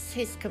face,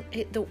 his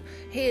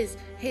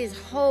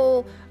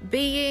whole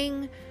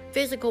being,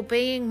 physical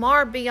being,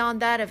 marred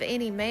beyond that of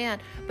any man.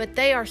 But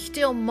they are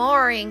still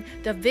marring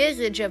the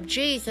visage of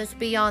Jesus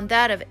beyond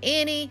that of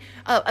any,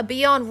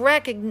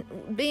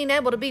 being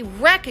able to be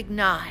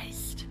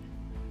recognized.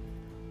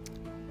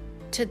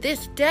 To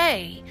this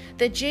day,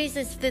 the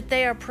Jesus that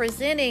they are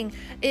presenting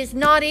is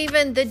not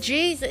even the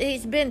Jesus.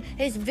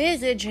 His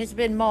visage has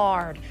been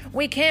marred.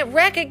 We can't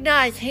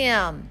recognize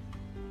him.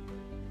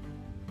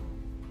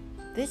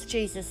 This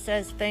Jesus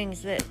says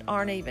things that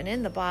aren't even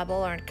in the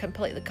Bible, are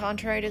completely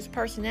contrary to his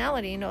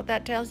personality. You know what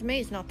that tells me?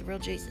 He's not the real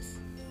Jesus.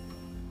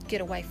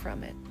 Get away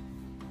from it.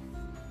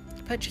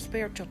 Put your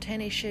spiritual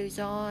tennis shoes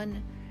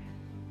on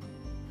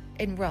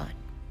and run.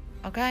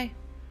 Okay?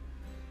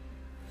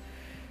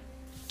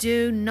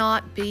 Do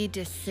not be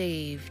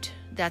deceived.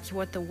 That's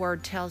what the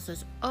word tells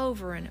us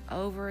over and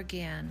over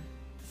again.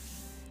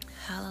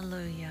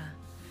 Hallelujah.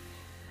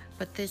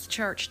 But this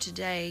church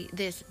today,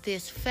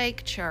 this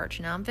fake church,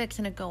 now I'm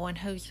fixing to go on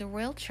who's the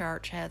real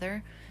church,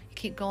 Heather. You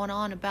keep going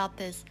on about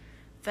this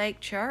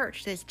fake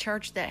church, this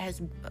church that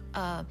has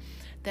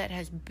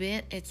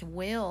bent its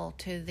will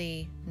to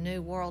the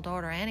New World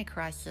Order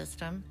Antichrist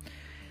system.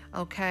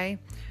 Okay?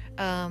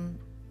 That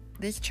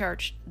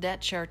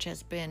church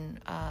has been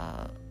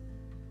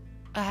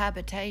a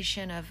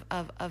habitation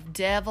of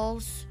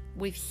devils.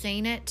 We've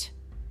seen it.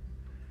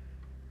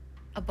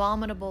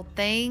 Abominable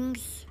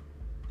things.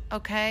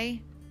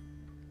 Okay?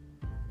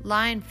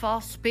 Lying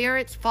false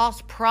spirits,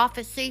 false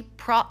prophecy,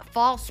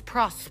 false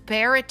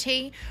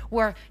prosperity,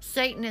 where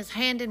Satan is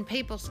handing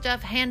people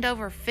stuff hand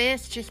over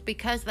fist just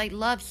because they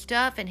love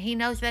stuff, and he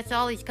knows that's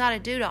all he's got to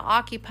do to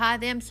occupy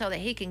them so that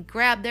he can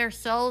grab their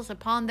souls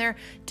upon their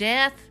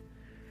death.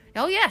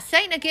 Oh yeah,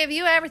 Satan will give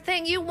you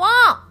everything you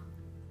want.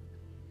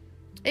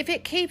 If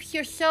it keeps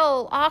your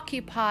soul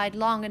occupied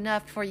long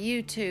enough for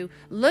you to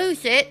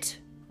lose it,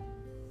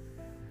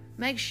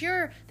 make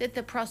sure that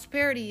the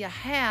prosperity you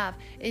have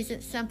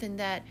isn't something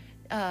that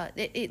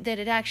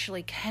it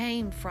actually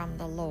came from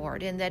the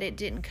Lord, and that it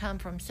didn't come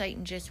from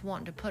Satan just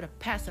wanting to put a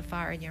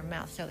pacifier in your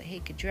mouth so that he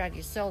could drag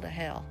your soul to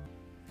hell.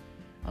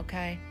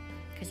 Okay?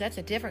 Because that's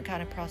a different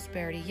kind of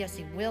prosperity. Yes,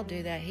 he will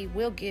do that. He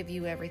will give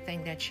you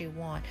everything that you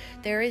want.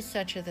 There is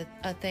such a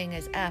thing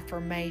as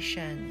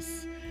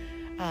affirmations.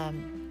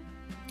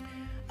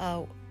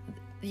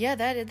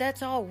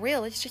 That's all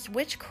real. It's just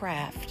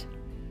witchcraft.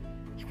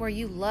 Where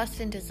you lust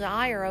and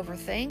desire over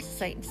things,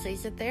 Satan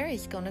sees it there.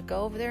 He's going to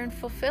go over there and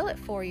fulfill it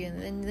for you,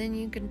 and then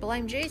you can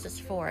blame Jesus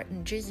for it.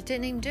 And Jesus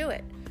didn't even do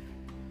it.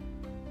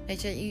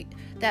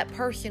 That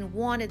person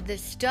wanted the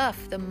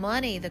stuff, the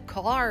money, the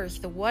cars,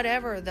 the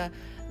whatever,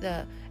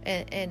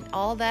 and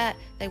all that.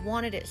 They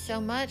wanted it so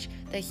much.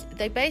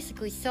 They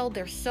basically sold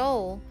their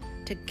soul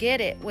to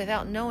get it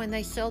without knowing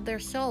they sold their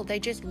soul. They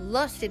just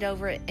lusted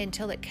over it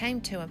until it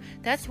came to them.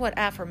 That's what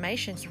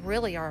affirmations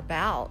really are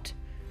about,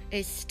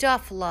 is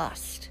stuff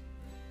lust.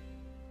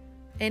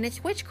 And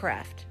it's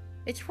witchcraft.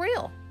 It's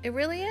real. It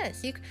really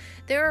is.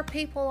 There are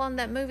people on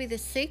that movie, The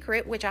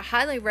Secret, which I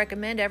highly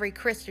recommend every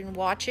Christian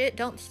watch it.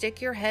 Don't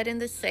stick your head in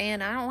the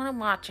sand. I don't want to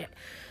watch it.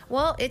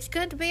 Well, it's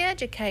good to be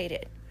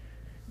educated.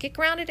 Get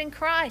grounded in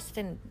Christ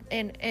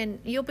and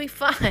you'll be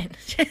fine.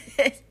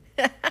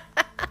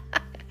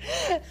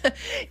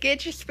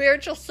 Get your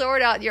spiritual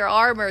sword out, your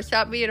armor.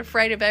 Stop being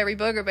afraid of every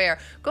booger bear.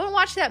 Go and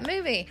watch that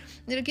movie.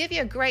 It'll give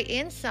you a great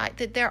insight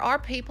that there are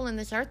people in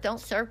this earth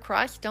don't serve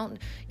Christ, don't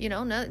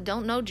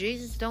know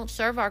Jesus, don't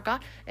serve our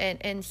God,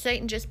 and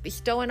Satan just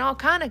bestowing all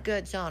kind of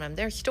goods on them.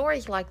 There's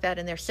stories like that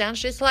in there.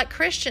 Sounds just like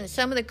Christians.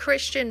 Some of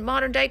the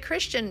modern day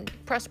Christian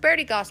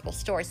prosperity gospel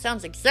stories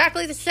sounds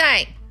exactly the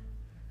same.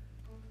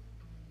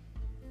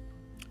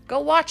 Go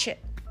watch it.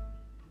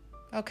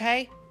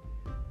 Okay?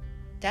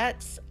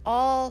 That's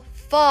all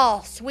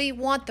false. We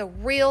want the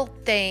real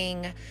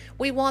thing.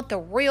 We want the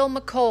real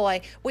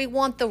McCoy. We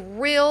want the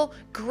real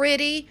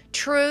gritty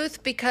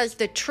truth, because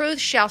the truth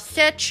shall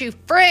set you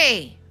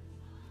free.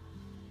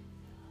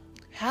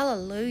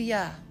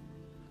 Hallelujah.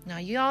 Now,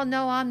 y'all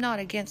know I'm not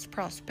against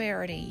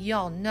prosperity.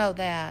 Y'all know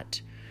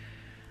that.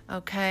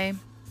 Okay?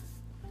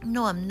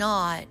 No, I'm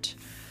not.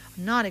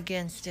 I'm not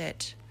against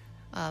it.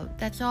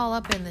 That's all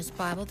up in this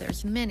Bible.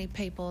 There's many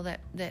people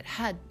that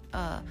had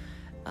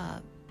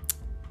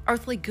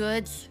earthly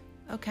goods,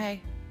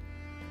 okay?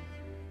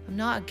 I'm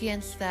not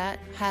against that,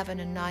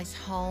 having a nice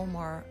home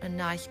or a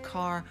nice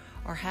car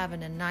or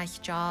having a nice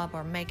job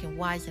or making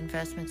wise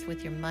investments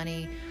with your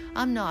money.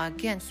 I'm not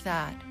against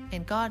that.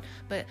 And God,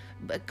 but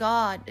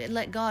God,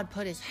 let God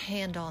put his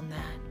hand on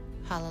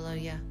that.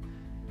 Hallelujah.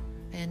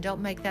 And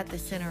don't make that the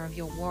center of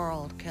your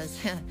world, because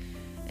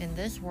in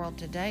this world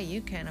today,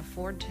 you can't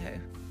afford to.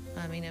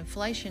 I mean,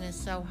 inflation is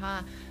so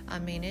high. I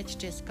mean, it's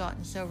just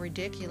gotten so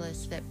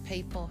ridiculous that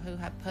people who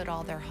have put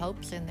all their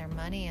hopes in their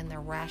money and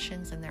their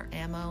rations and their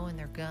ammo and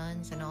their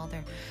guns and all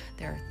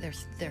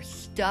their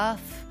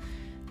stuff,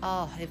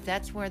 if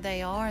that's where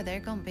they are, they're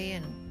going to be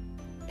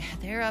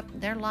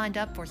they're lined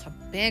up for some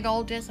big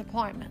old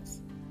disappointments.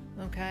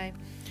 Okay?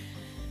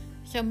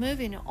 So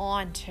moving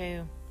on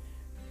to,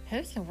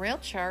 who's the real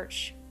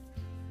church?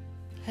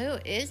 Who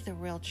is the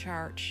real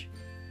church?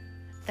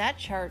 That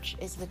church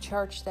is the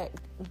church that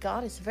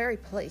God is very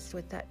pleased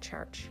with. That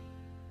church.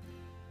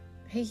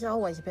 He's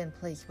always been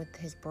pleased with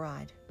his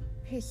bride.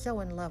 He's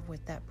so in love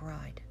with that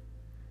bride.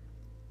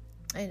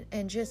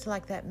 And just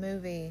like that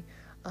movie,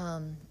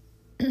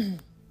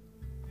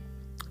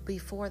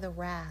 Before the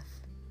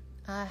Wrath,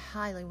 I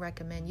highly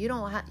recommend.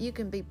 You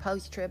can be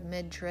post-trib,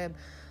 mid-trib,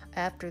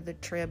 after the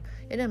trib.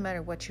 It doesn't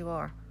matter what you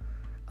are.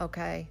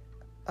 Okay?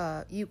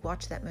 You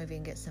watch that movie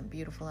and get something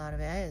beautiful out of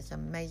it. It's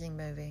an amazing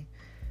movie.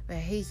 But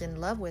he's in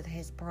love with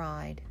his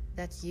bride.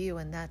 That's you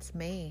and that's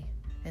me.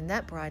 And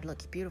that bride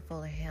looks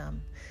beautiful to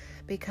him.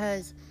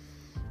 Because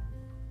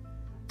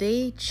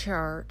the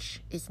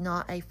church is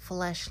not a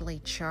fleshly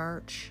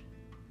church.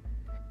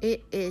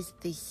 It is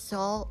the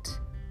salt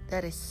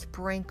that is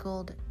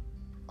sprinkled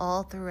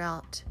all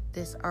throughout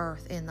this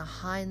earth, in the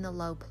high and the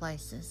low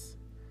places.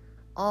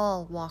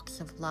 All walks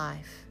of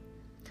life.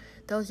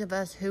 Those of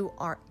us who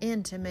are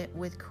intimate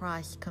with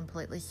Christ,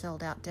 completely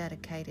sold out,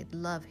 dedicated,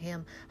 love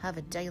him, have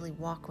a daily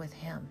walk with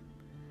him.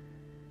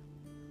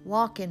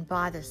 Walking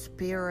by the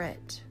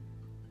Spirit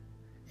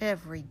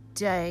every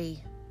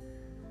day.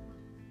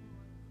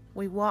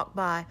 We walk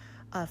by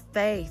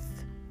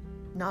faith,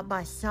 not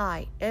by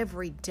sight,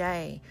 every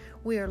day.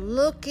 We are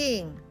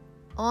looking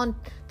on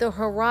the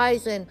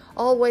horizon,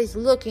 always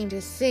looking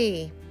to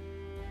see,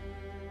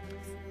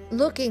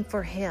 looking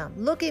for him,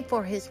 looking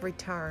for his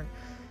return.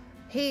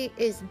 He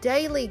is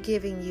daily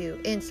giving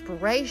you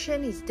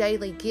inspiration. He's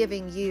daily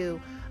giving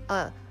you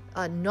a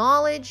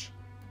knowledge,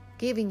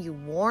 giving you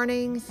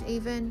warnings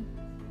even.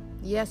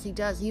 Yes, he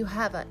does. You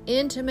have an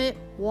intimate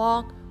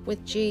walk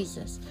with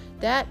Jesus.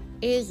 That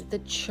is the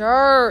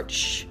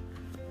church.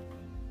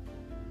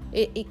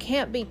 It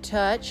can't be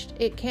touched.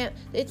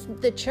 It's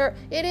the church.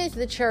 It is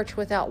the church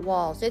without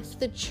walls. It's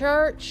the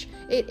church.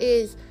 It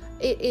is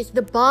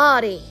the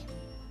body.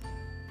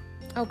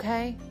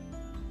 Okay?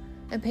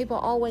 And people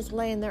always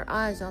laying their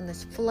eyes on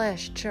this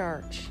flesh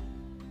church.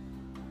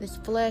 This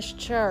flesh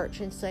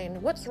church, and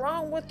saying, what's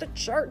wrong with the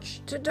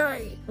church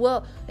today?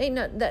 Well,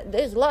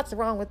 there's lots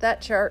wrong with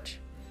that church.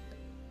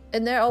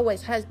 And there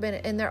always has been,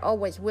 and there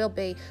always will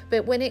be.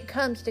 But when it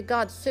comes to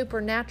God's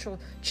supernatural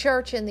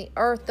church in the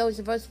earth, those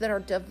of us that are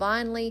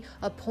divinely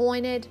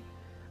appointed,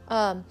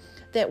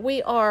 that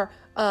we are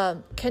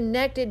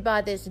connected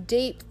by this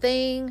deep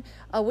thing.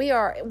 We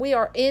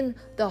are in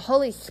the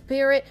Holy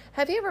Spirit.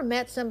 Have you ever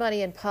met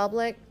somebody in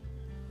public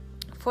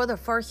for the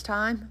first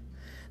time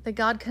that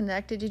God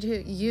connected you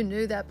to? You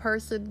knew that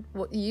person.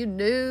 You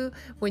knew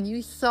when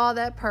you saw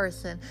that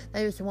person.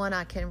 There's one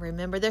I can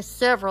remember. There's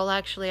several,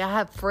 actually. I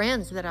have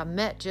friends that I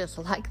met just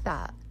like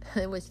that.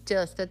 It was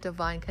just a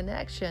divine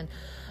connection.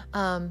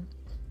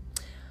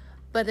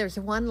 But there's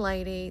one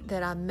lady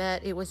that I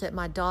met. It was at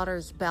my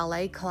daughter's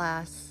ballet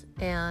class,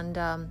 and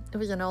it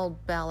was an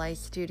old ballet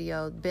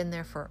studio. Been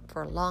there for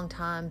a long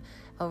time,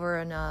 over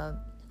in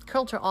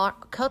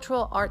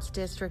Cultural Arts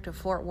District of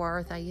Fort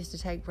Worth. I used to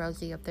take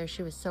Rosie up there.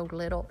 She was so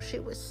little. She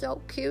was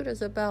so cute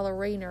as a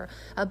ballerina.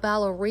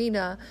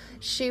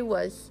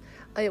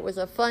 It was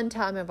a fun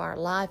time of our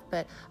life,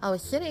 but I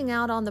was sitting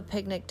out on the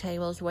picnic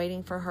tables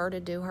waiting for her to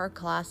do her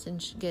class,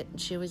 and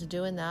she was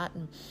doing that,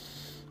 and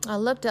I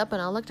looked up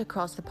and I looked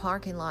across the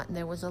parking lot, and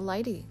there was a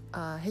lady,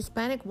 a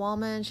Hispanic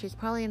woman. She's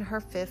probably in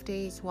her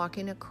 50s,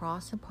 walking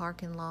across the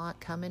parking lot,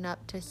 coming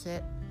up to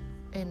sit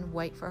and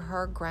wait for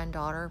her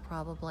granddaughter,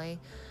 probably.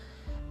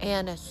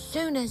 And as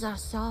soon as I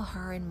saw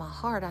her, in my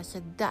heart, I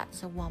said,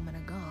 that's a woman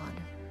of God.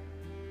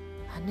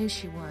 I knew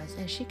she was.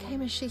 And she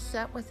came and she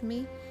sat with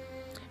me,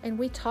 and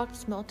we talked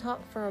small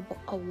talk for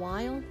a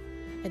while,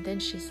 and then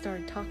she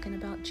started talking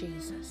about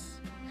Jesus.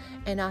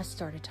 And I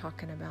started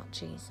talking about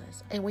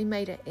Jesus, and we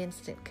made an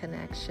instant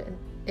connection,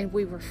 and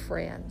we were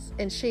friends.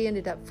 And she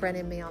ended up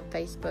friending me on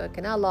Facebook,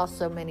 and I lost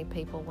so many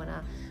people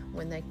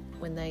when they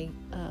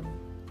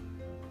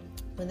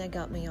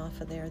got me off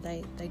of there.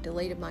 They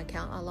deleted my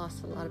account. I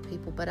lost a lot of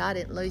people, but I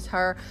didn't lose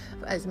her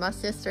as my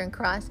sister in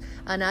Christ,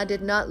 and I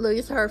did not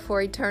lose her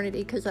for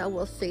eternity, because I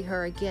will see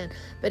her again.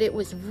 But it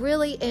was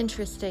really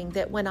interesting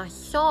that when I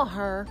saw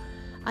her,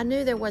 I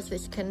knew there was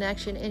this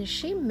connection, and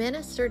she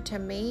ministered to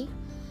me.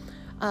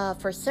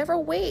 For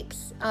several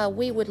weeks,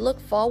 we would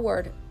look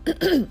forward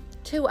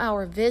to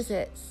our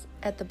visits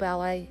at the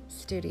ballet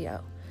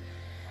studio.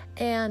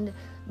 And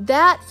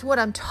that's what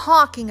I'm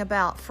talking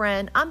about,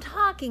 friend. I'm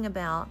talking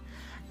about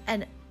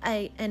an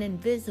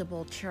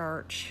invisible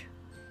church.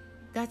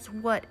 That's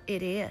what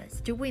it is.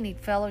 Do we need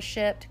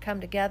fellowship to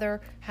come together,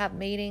 have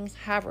meetings,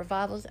 have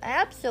revivals?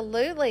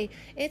 Absolutely.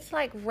 It's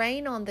like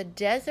rain on the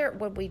desert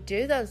when we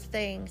do those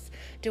things.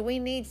 Do we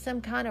need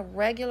some kind of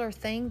regular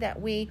thing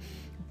that we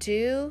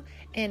do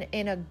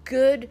in a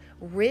good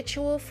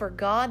ritual for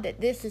God, that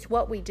this is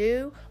what we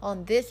do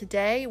on this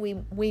day? We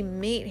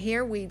meet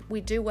here, we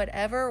do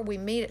whatever. We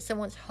meet at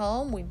someone's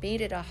home, we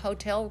meet at a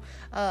hotel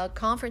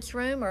conference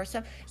room or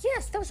something.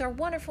 Yes, those are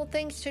wonderful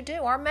things to do.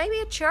 Or maybe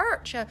a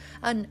church,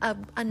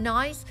 a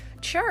nice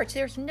church.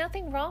 There's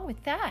nothing wrong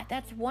with that.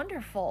 That's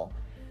wonderful.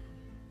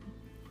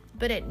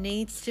 But it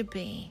needs to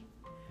be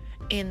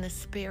in the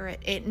Spirit.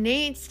 It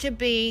needs to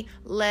be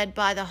led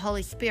by the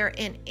Holy Spirit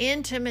in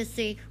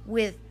intimacy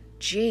with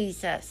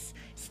Jesus,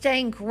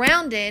 staying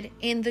grounded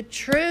in the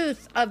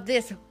truth of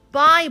this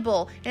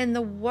Bible and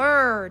the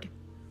Word.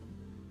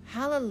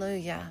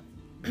 Hallelujah.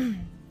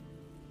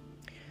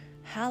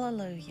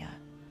 Hallelujah.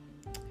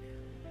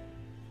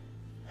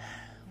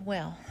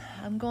 Well,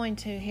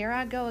 here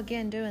I go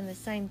again doing the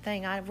same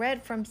thing. I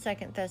read from 2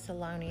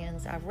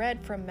 Thessalonians. I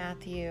read from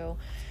Matthew.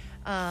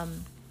 I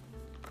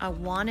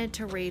wanted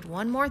to read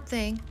one more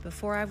thing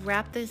before I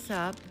wrap this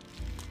up.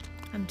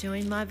 I'm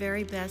doing my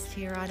very best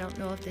here. I don't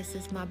know if this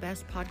is my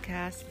best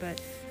podcast,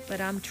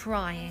 but I'm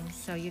trying,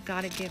 so you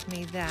got to give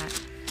me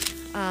that.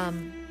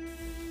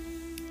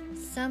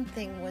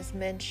 Something was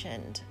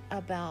mentioned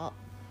about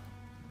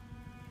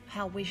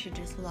how we should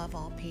just love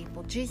all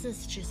people.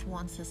 Jesus just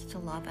wants us to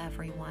love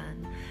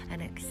everyone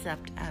and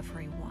accept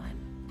everyone.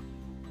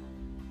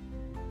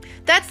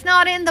 That's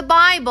not in the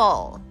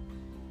Bible.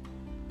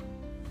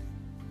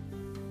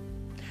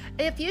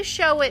 If you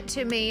show it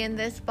to me in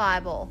this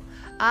Bible,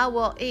 I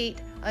will eat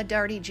a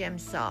dirty gym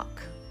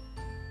sock.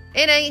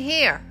 It ain't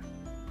here.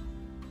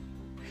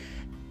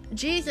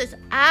 Jesus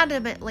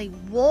adamantly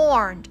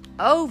warned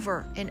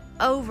over and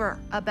over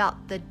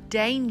about the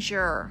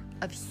danger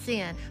of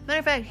sin. Matter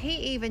of fact, he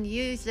even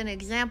used an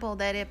example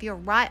that if your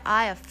right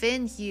eye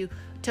offends you,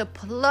 to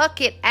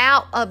pluck it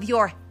out of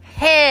your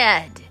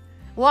head.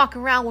 Walk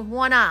around with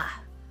one eye.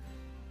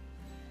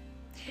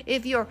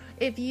 If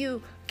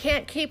you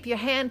can't keep your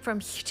hand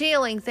from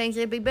stealing things,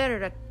 it'd be better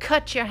to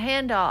cut your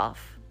hand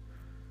off.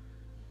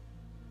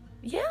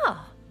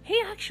 Yeah, he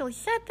actually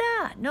said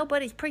that.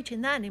 Nobody's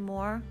preaching that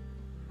anymore.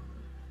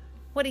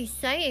 What he's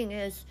saying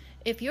is,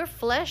 if your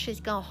flesh is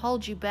going to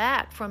hold you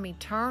back from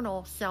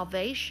eternal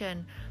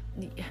salvation,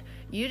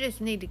 you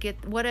just need to do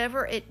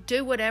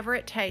whatever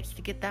it takes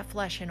to get that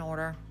flesh in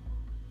order.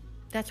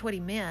 That's what he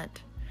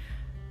meant.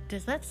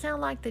 Does that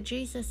sound like the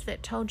Jesus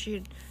that told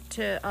you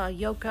to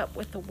yoke up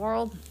with the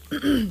world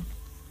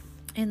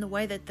in the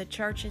way that the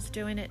church is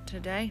doing it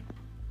today?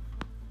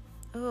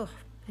 Ugh,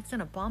 it's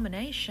an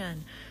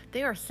abomination.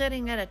 They are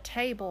sitting at a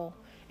table.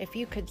 If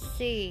you could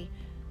see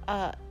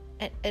an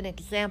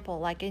example,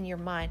 like in your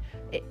mind,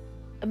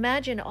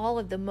 imagine all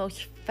of the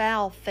most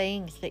foul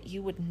things that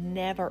you would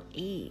never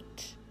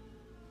eat.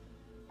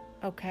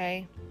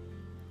 Okay?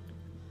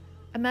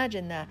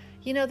 Imagine that.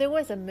 You know, there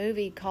was a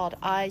movie called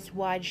Eyes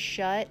Wide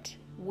Shut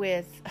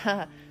with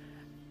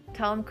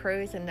Tom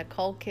Cruise and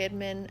Nicole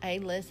Kidman,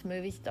 A-list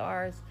movie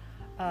stars.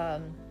 I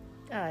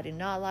do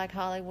not like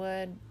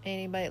Hollywood.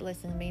 Anybody that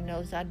listens to me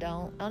knows I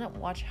don't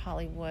watch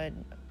Hollywood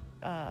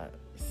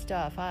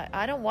stuff.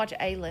 I don't watch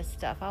A-list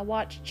stuff. I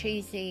watch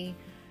cheesy,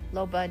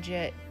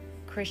 low-budget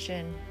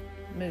Christian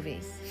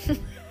movies.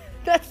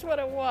 That's what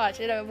I watch.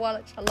 And I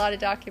watch a lot of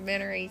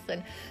documentaries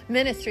and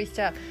ministry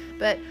stuff.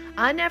 But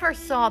I never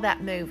saw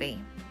that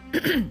movie.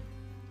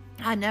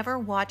 I never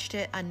watched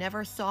it. I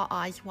never saw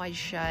Eyes Wide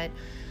Shut.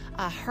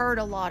 I heard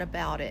a lot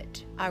about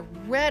it. I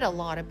read a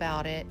lot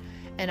about it.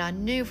 And I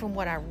knew from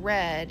what I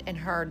read and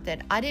heard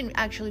that I didn't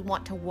actually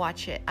want to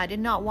watch it. I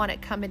did not want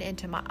it coming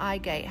into my eye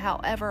gate.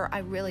 However, I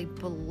really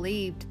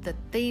believed the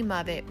theme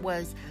of it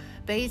was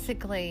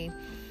basically...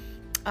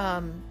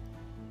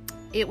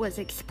 it was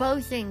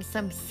exposing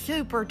some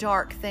super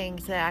dark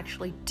things that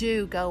actually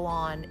do go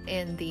on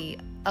in the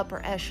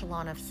upper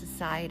echelon of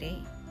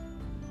society.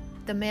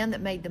 The man that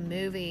made the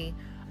movie,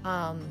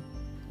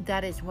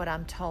 that is what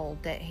I'm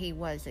told, that he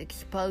was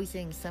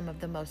exposing some of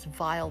the most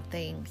vile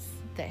things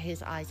that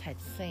his eyes had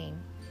seen.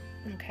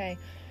 Okay.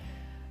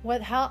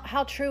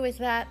 How true is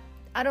that?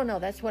 I don't know.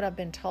 That's what I've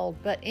been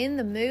told. But in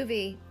the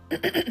movie...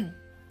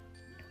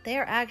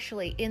 They're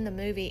actually in the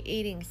movie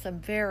eating some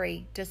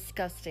very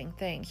disgusting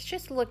things.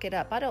 Just look it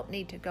up. I don't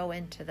need to go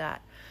into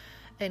that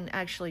and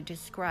actually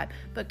describe.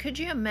 But could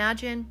you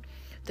imagine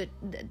that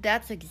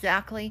that's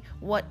exactly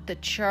what the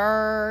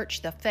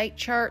church, the fake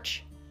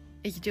church,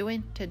 is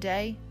doing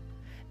today?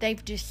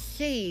 They've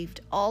deceived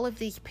all of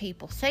these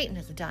people. Satan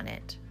has done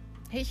it.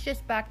 He's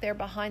just back there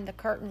behind the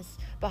curtains,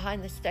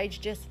 behind the stage,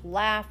 just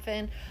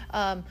laughing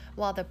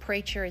while the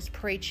preacher is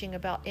preaching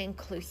about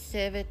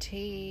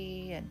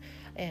inclusivity and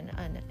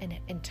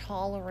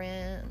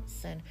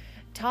intolerance and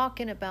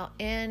talking about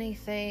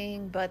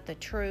anything but the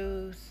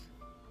truth.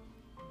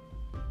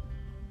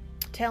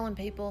 Telling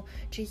people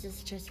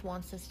Jesus just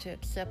wants us to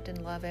accept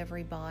and love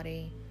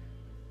everybody.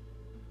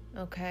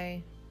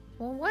 Okay?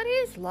 Well, what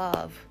is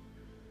love?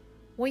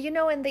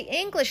 Well, in the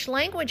English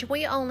language,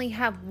 we only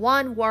have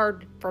one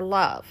word for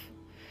love,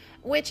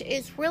 which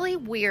is really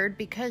weird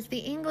because the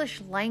English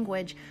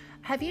language,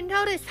 have you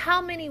noticed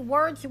how many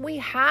words we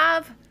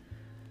have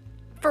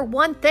for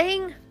one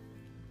thing?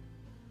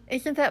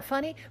 Isn't that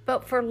funny?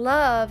 But for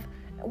love,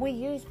 we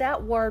use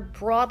that word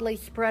broadly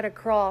spread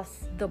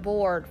across the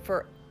board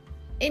for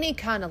any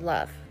kind of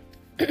love.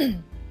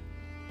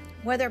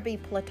 Whether it be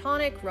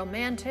platonic,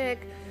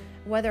 romantic,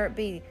 whether it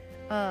be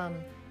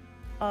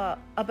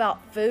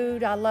about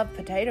food, I love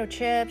potato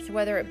chips,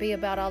 whether it be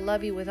about I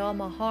love you with all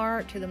my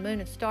heart, to the moon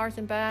and stars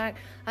and back.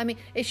 I mean,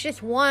 it's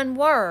just one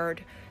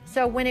word.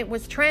 So when it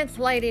was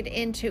translated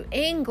into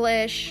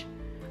English,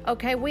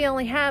 okay, we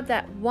only have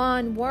that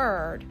one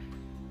word.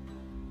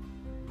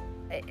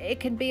 It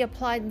can be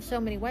applied in so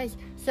many ways.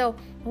 So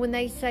when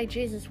they say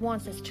Jesus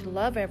wants us to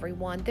love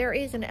everyone, there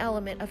is an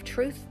element of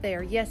truth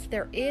there. Yes,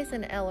 there is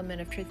an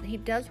element of truth. He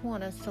does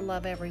want us to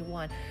love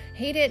everyone.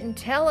 He didn't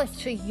tell us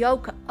to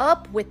yoke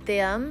up with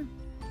them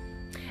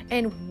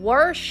and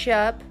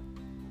worship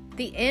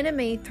the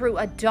enemy through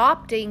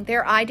adopting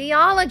their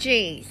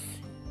ideologies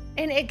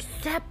and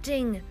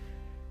accepting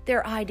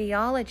their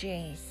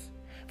ideologies.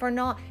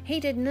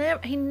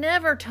 He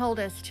never told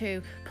us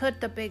to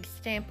put the big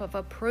stamp of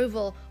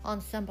approval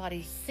on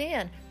somebody's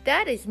sin.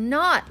 That is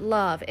not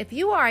love. If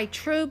you are a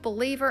true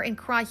believer in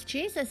Christ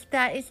Jesus,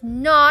 that is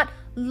not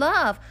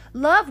love.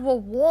 Love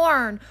will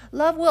warn.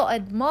 Love will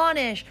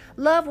admonish.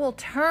 Love will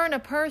turn a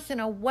person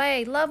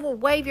away. Love will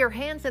wave your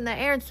hands in the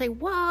air and say,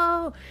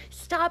 whoa,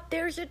 stop,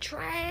 there's a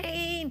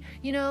train.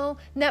 And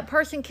that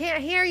person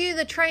can't hear you.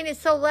 The train is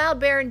so loud,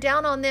 bearing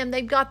down on them.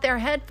 They've got their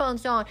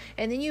headphones on.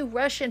 And then you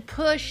rush and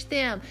push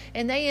them.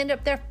 And they end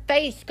up, their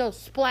face goes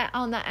splat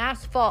on the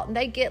asphalt. And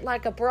they get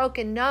like a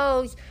broken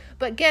nose.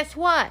 But guess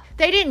what?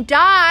 They didn't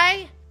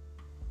die.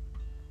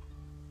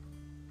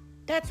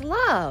 That's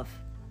love.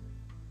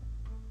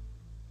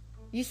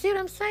 You see what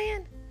I'm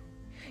saying?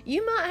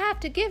 You might have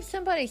to give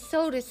somebody,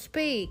 so to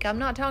speak. I'm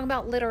not talking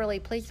about literally.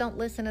 Please don't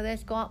listen to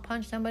this. Go out and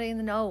punch somebody in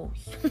the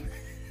nose.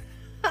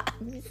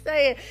 I'm just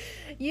saying,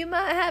 you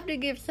might have to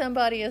give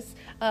somebody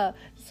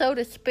so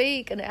to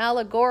speak, an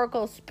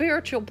allegorical,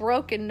 spiritual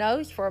broken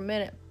nose for a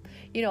minute.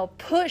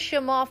 Push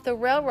them off the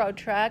railroad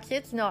tracks.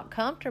 It's not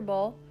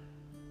comfortable.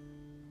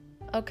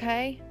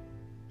 Okay?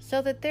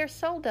 So that their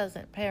soul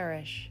doesn't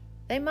perish.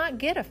 They might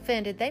get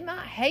offended. They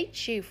might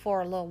hate you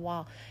for a little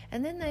while.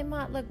 And then they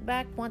might look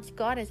back, once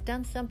God has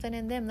done something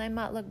in them, they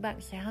might look back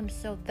and say, I'm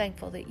so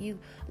thankful that you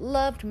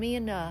loved me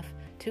enough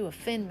to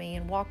offend me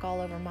and walk all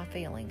over my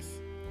feelings.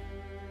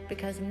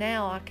 Because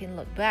now I can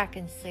look back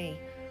and see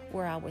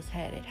where I was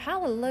headed.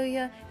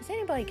 Hallelujah. Is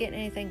anybody getting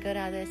anything good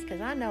out of this? Because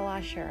I know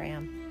I sure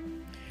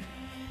am.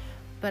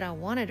 But I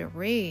wanted to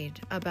read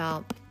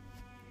about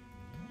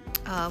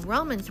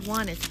Romans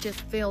 1 is just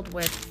filled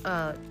with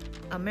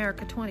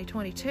America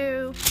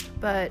 2022,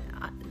 but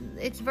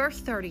it's verse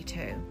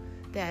 32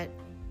 that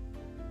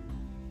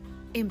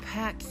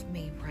impacts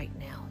me right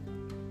now,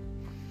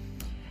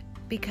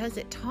 because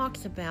it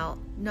talks about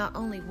not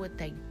only would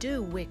they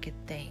do wicked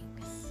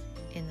things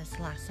in this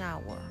last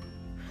hour,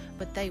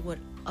 but they would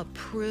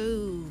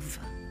approve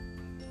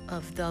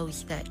of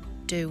those that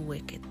do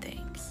wicked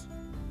things.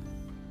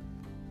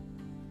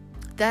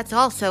 That's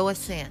also a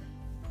sin.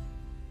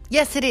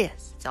 Yes, it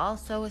is. It's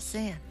also a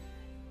sin.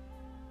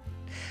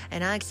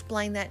 And I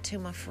explained that to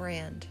my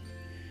friend.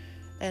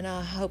 And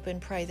I hope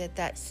and pray that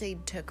that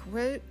seed took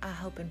root. I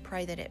hope and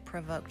pray that it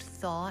provoked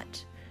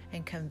thought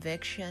and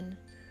conviction.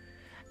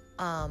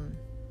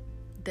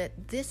 That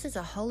this is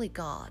a holy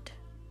God.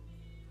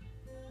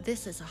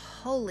 This is a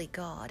holy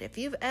God. If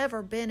you've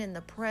ever been in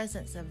the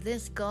presence of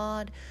this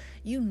God,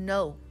 you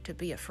know to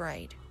be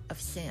afraid of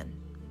sin.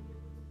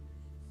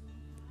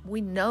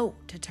 We know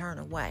to turn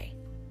away.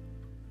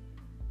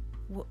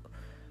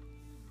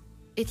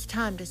 It's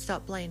time to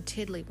stop playing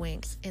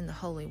tiddlywinks in the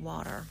holy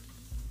water.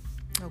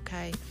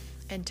 Okay?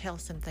 And tell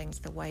some things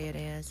the way it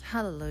is.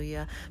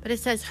 Hallelujah. But it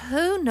says,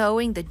 who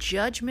knowing the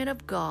judgment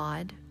of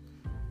God,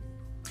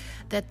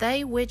 that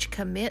they which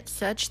commit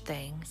such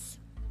things,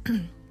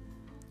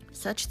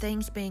 such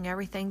things being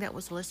everything that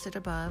was listed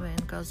above,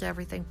 and goes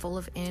everything full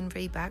of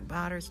envy,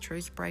 backbiters,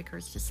 truce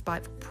breakers,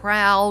 despiteful,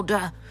 proud,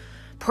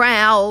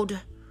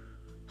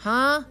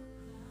 huh?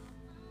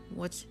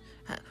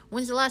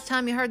 When's the last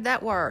time you heard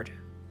that word?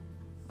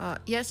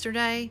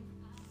 Yesterday?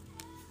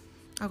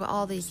 Okay,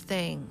 all these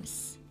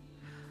things.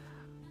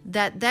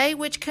 That they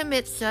which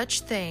commit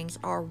such things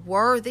are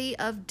worthy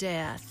of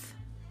death,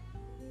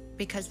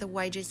 because the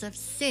wages of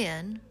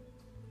sin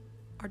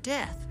are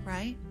death,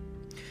 right?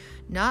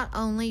 Not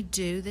only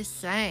do the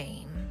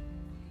same,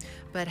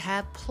 but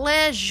have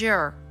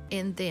pleasure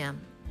in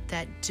them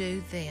that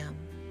do them.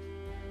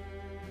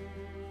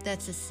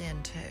 That's a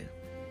sin too.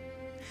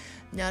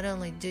 Not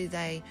only do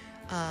they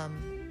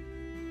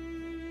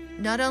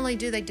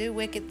do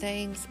wicked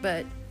things,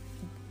 but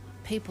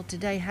people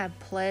today have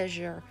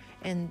pleasure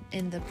in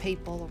the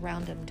people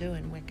around them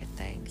doing wicked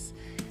things.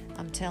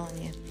 I'm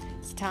telling you,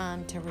 it's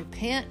time to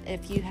repent.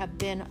 If you have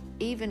been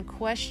even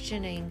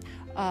questioning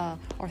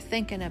or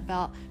thinking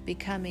about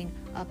becoming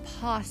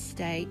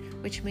apostate,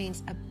 which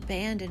means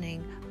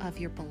abandoning of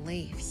your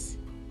beliefs.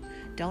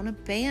 Don't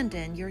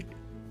abandon your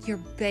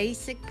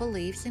basic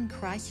beliefs in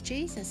Christ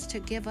Jesus to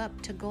give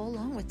up to go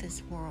along with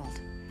this world.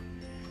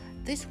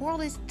 This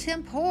world is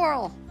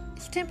temporal.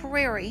 It's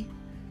temporary.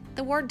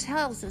 The word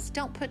tells us,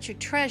 don't put your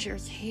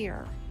treasures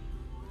here.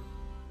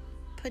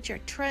 Put your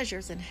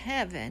treasures in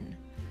heaven.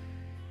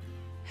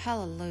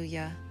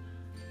 Hallelujah.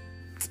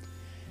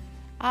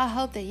 I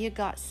hope that you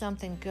got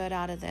something good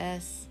out of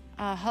this.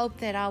 I hope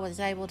that I was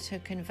able to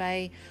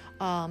convey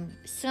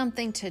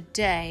something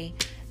today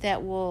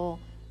that will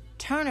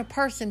turn a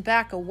person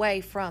back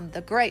away from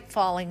the great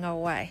falling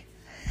away.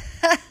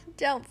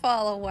 Don't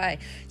fall away.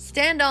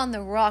 Stand on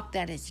the rock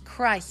that is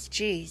Christ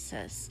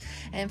Jesus.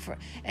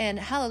 And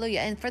hallelujah.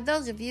 And for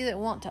those of you that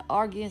want to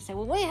argue and say,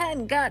 well, we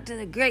hadn't got to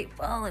the great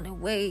falling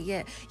away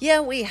yet.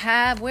 Yeah, we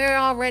have. We're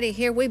already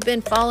here. We've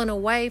been falling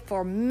away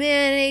for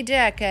many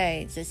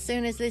decades. As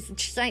soon as this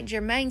Saint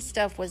Germain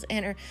stuff was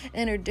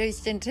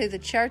introduced into the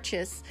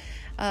churches,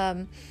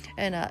 and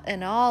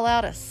an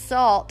all-out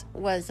assault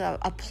was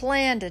a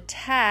planned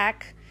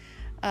attack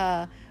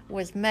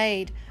was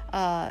made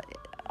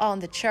on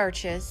the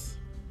churches.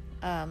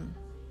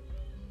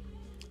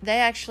 They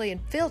actually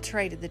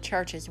infiltrated the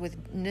churches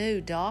with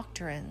new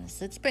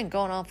doctrines. It's been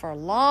going on for a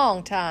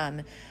long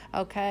time.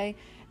 Okay,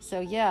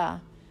 so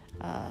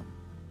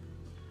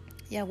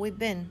we've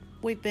been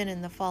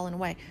in the fallen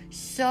way,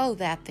 so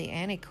that the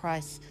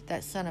Antichrist,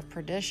 that son of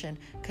perdition,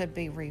 could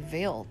be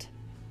revealed.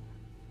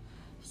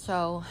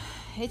 So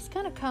it's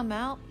going to come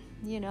out,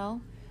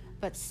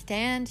 but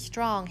stand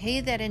strong.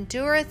 He that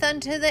endureth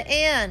unto the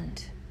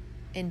end,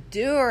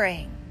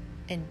 endureth.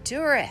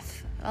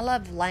 I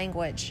love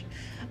language.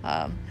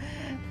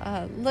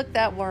 Look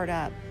that word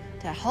up.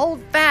 To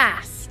hold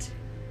fast.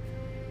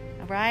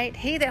 All right?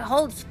 He that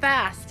holds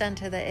fast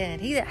unto the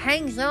end. He that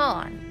hangs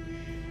on.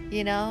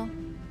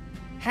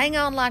 Hang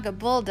on like a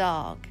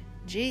bulldog.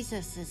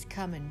 Jesus is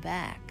coming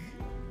back.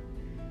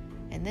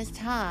 And this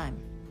time,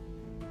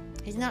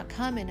 he's not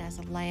coming as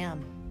a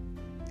lamb.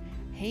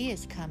 He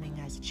is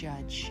coming as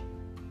judge.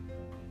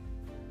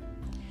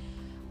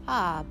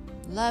 I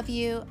love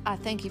you. I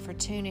thank you for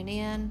tuning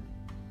in.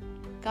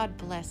 God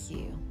bless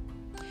you.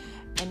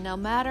 And no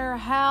matter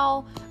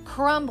how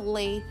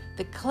crumbly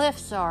the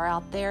cliffs are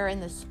out there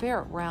in the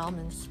spirit realm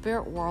and the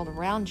spirit world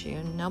around you,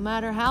 no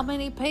matter how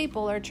many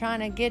people are trying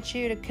to get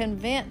you to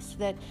convince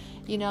that,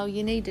 you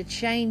need to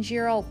change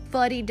your old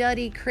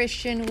fuddy-duddy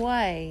Christian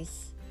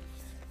ways,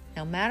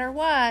 no matter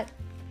what,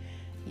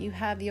 you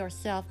have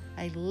yourself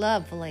a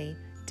lovely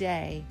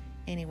day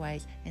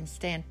anyways, and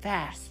stand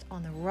fast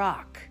on the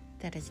rock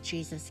that is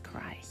Jesus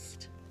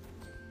Christ.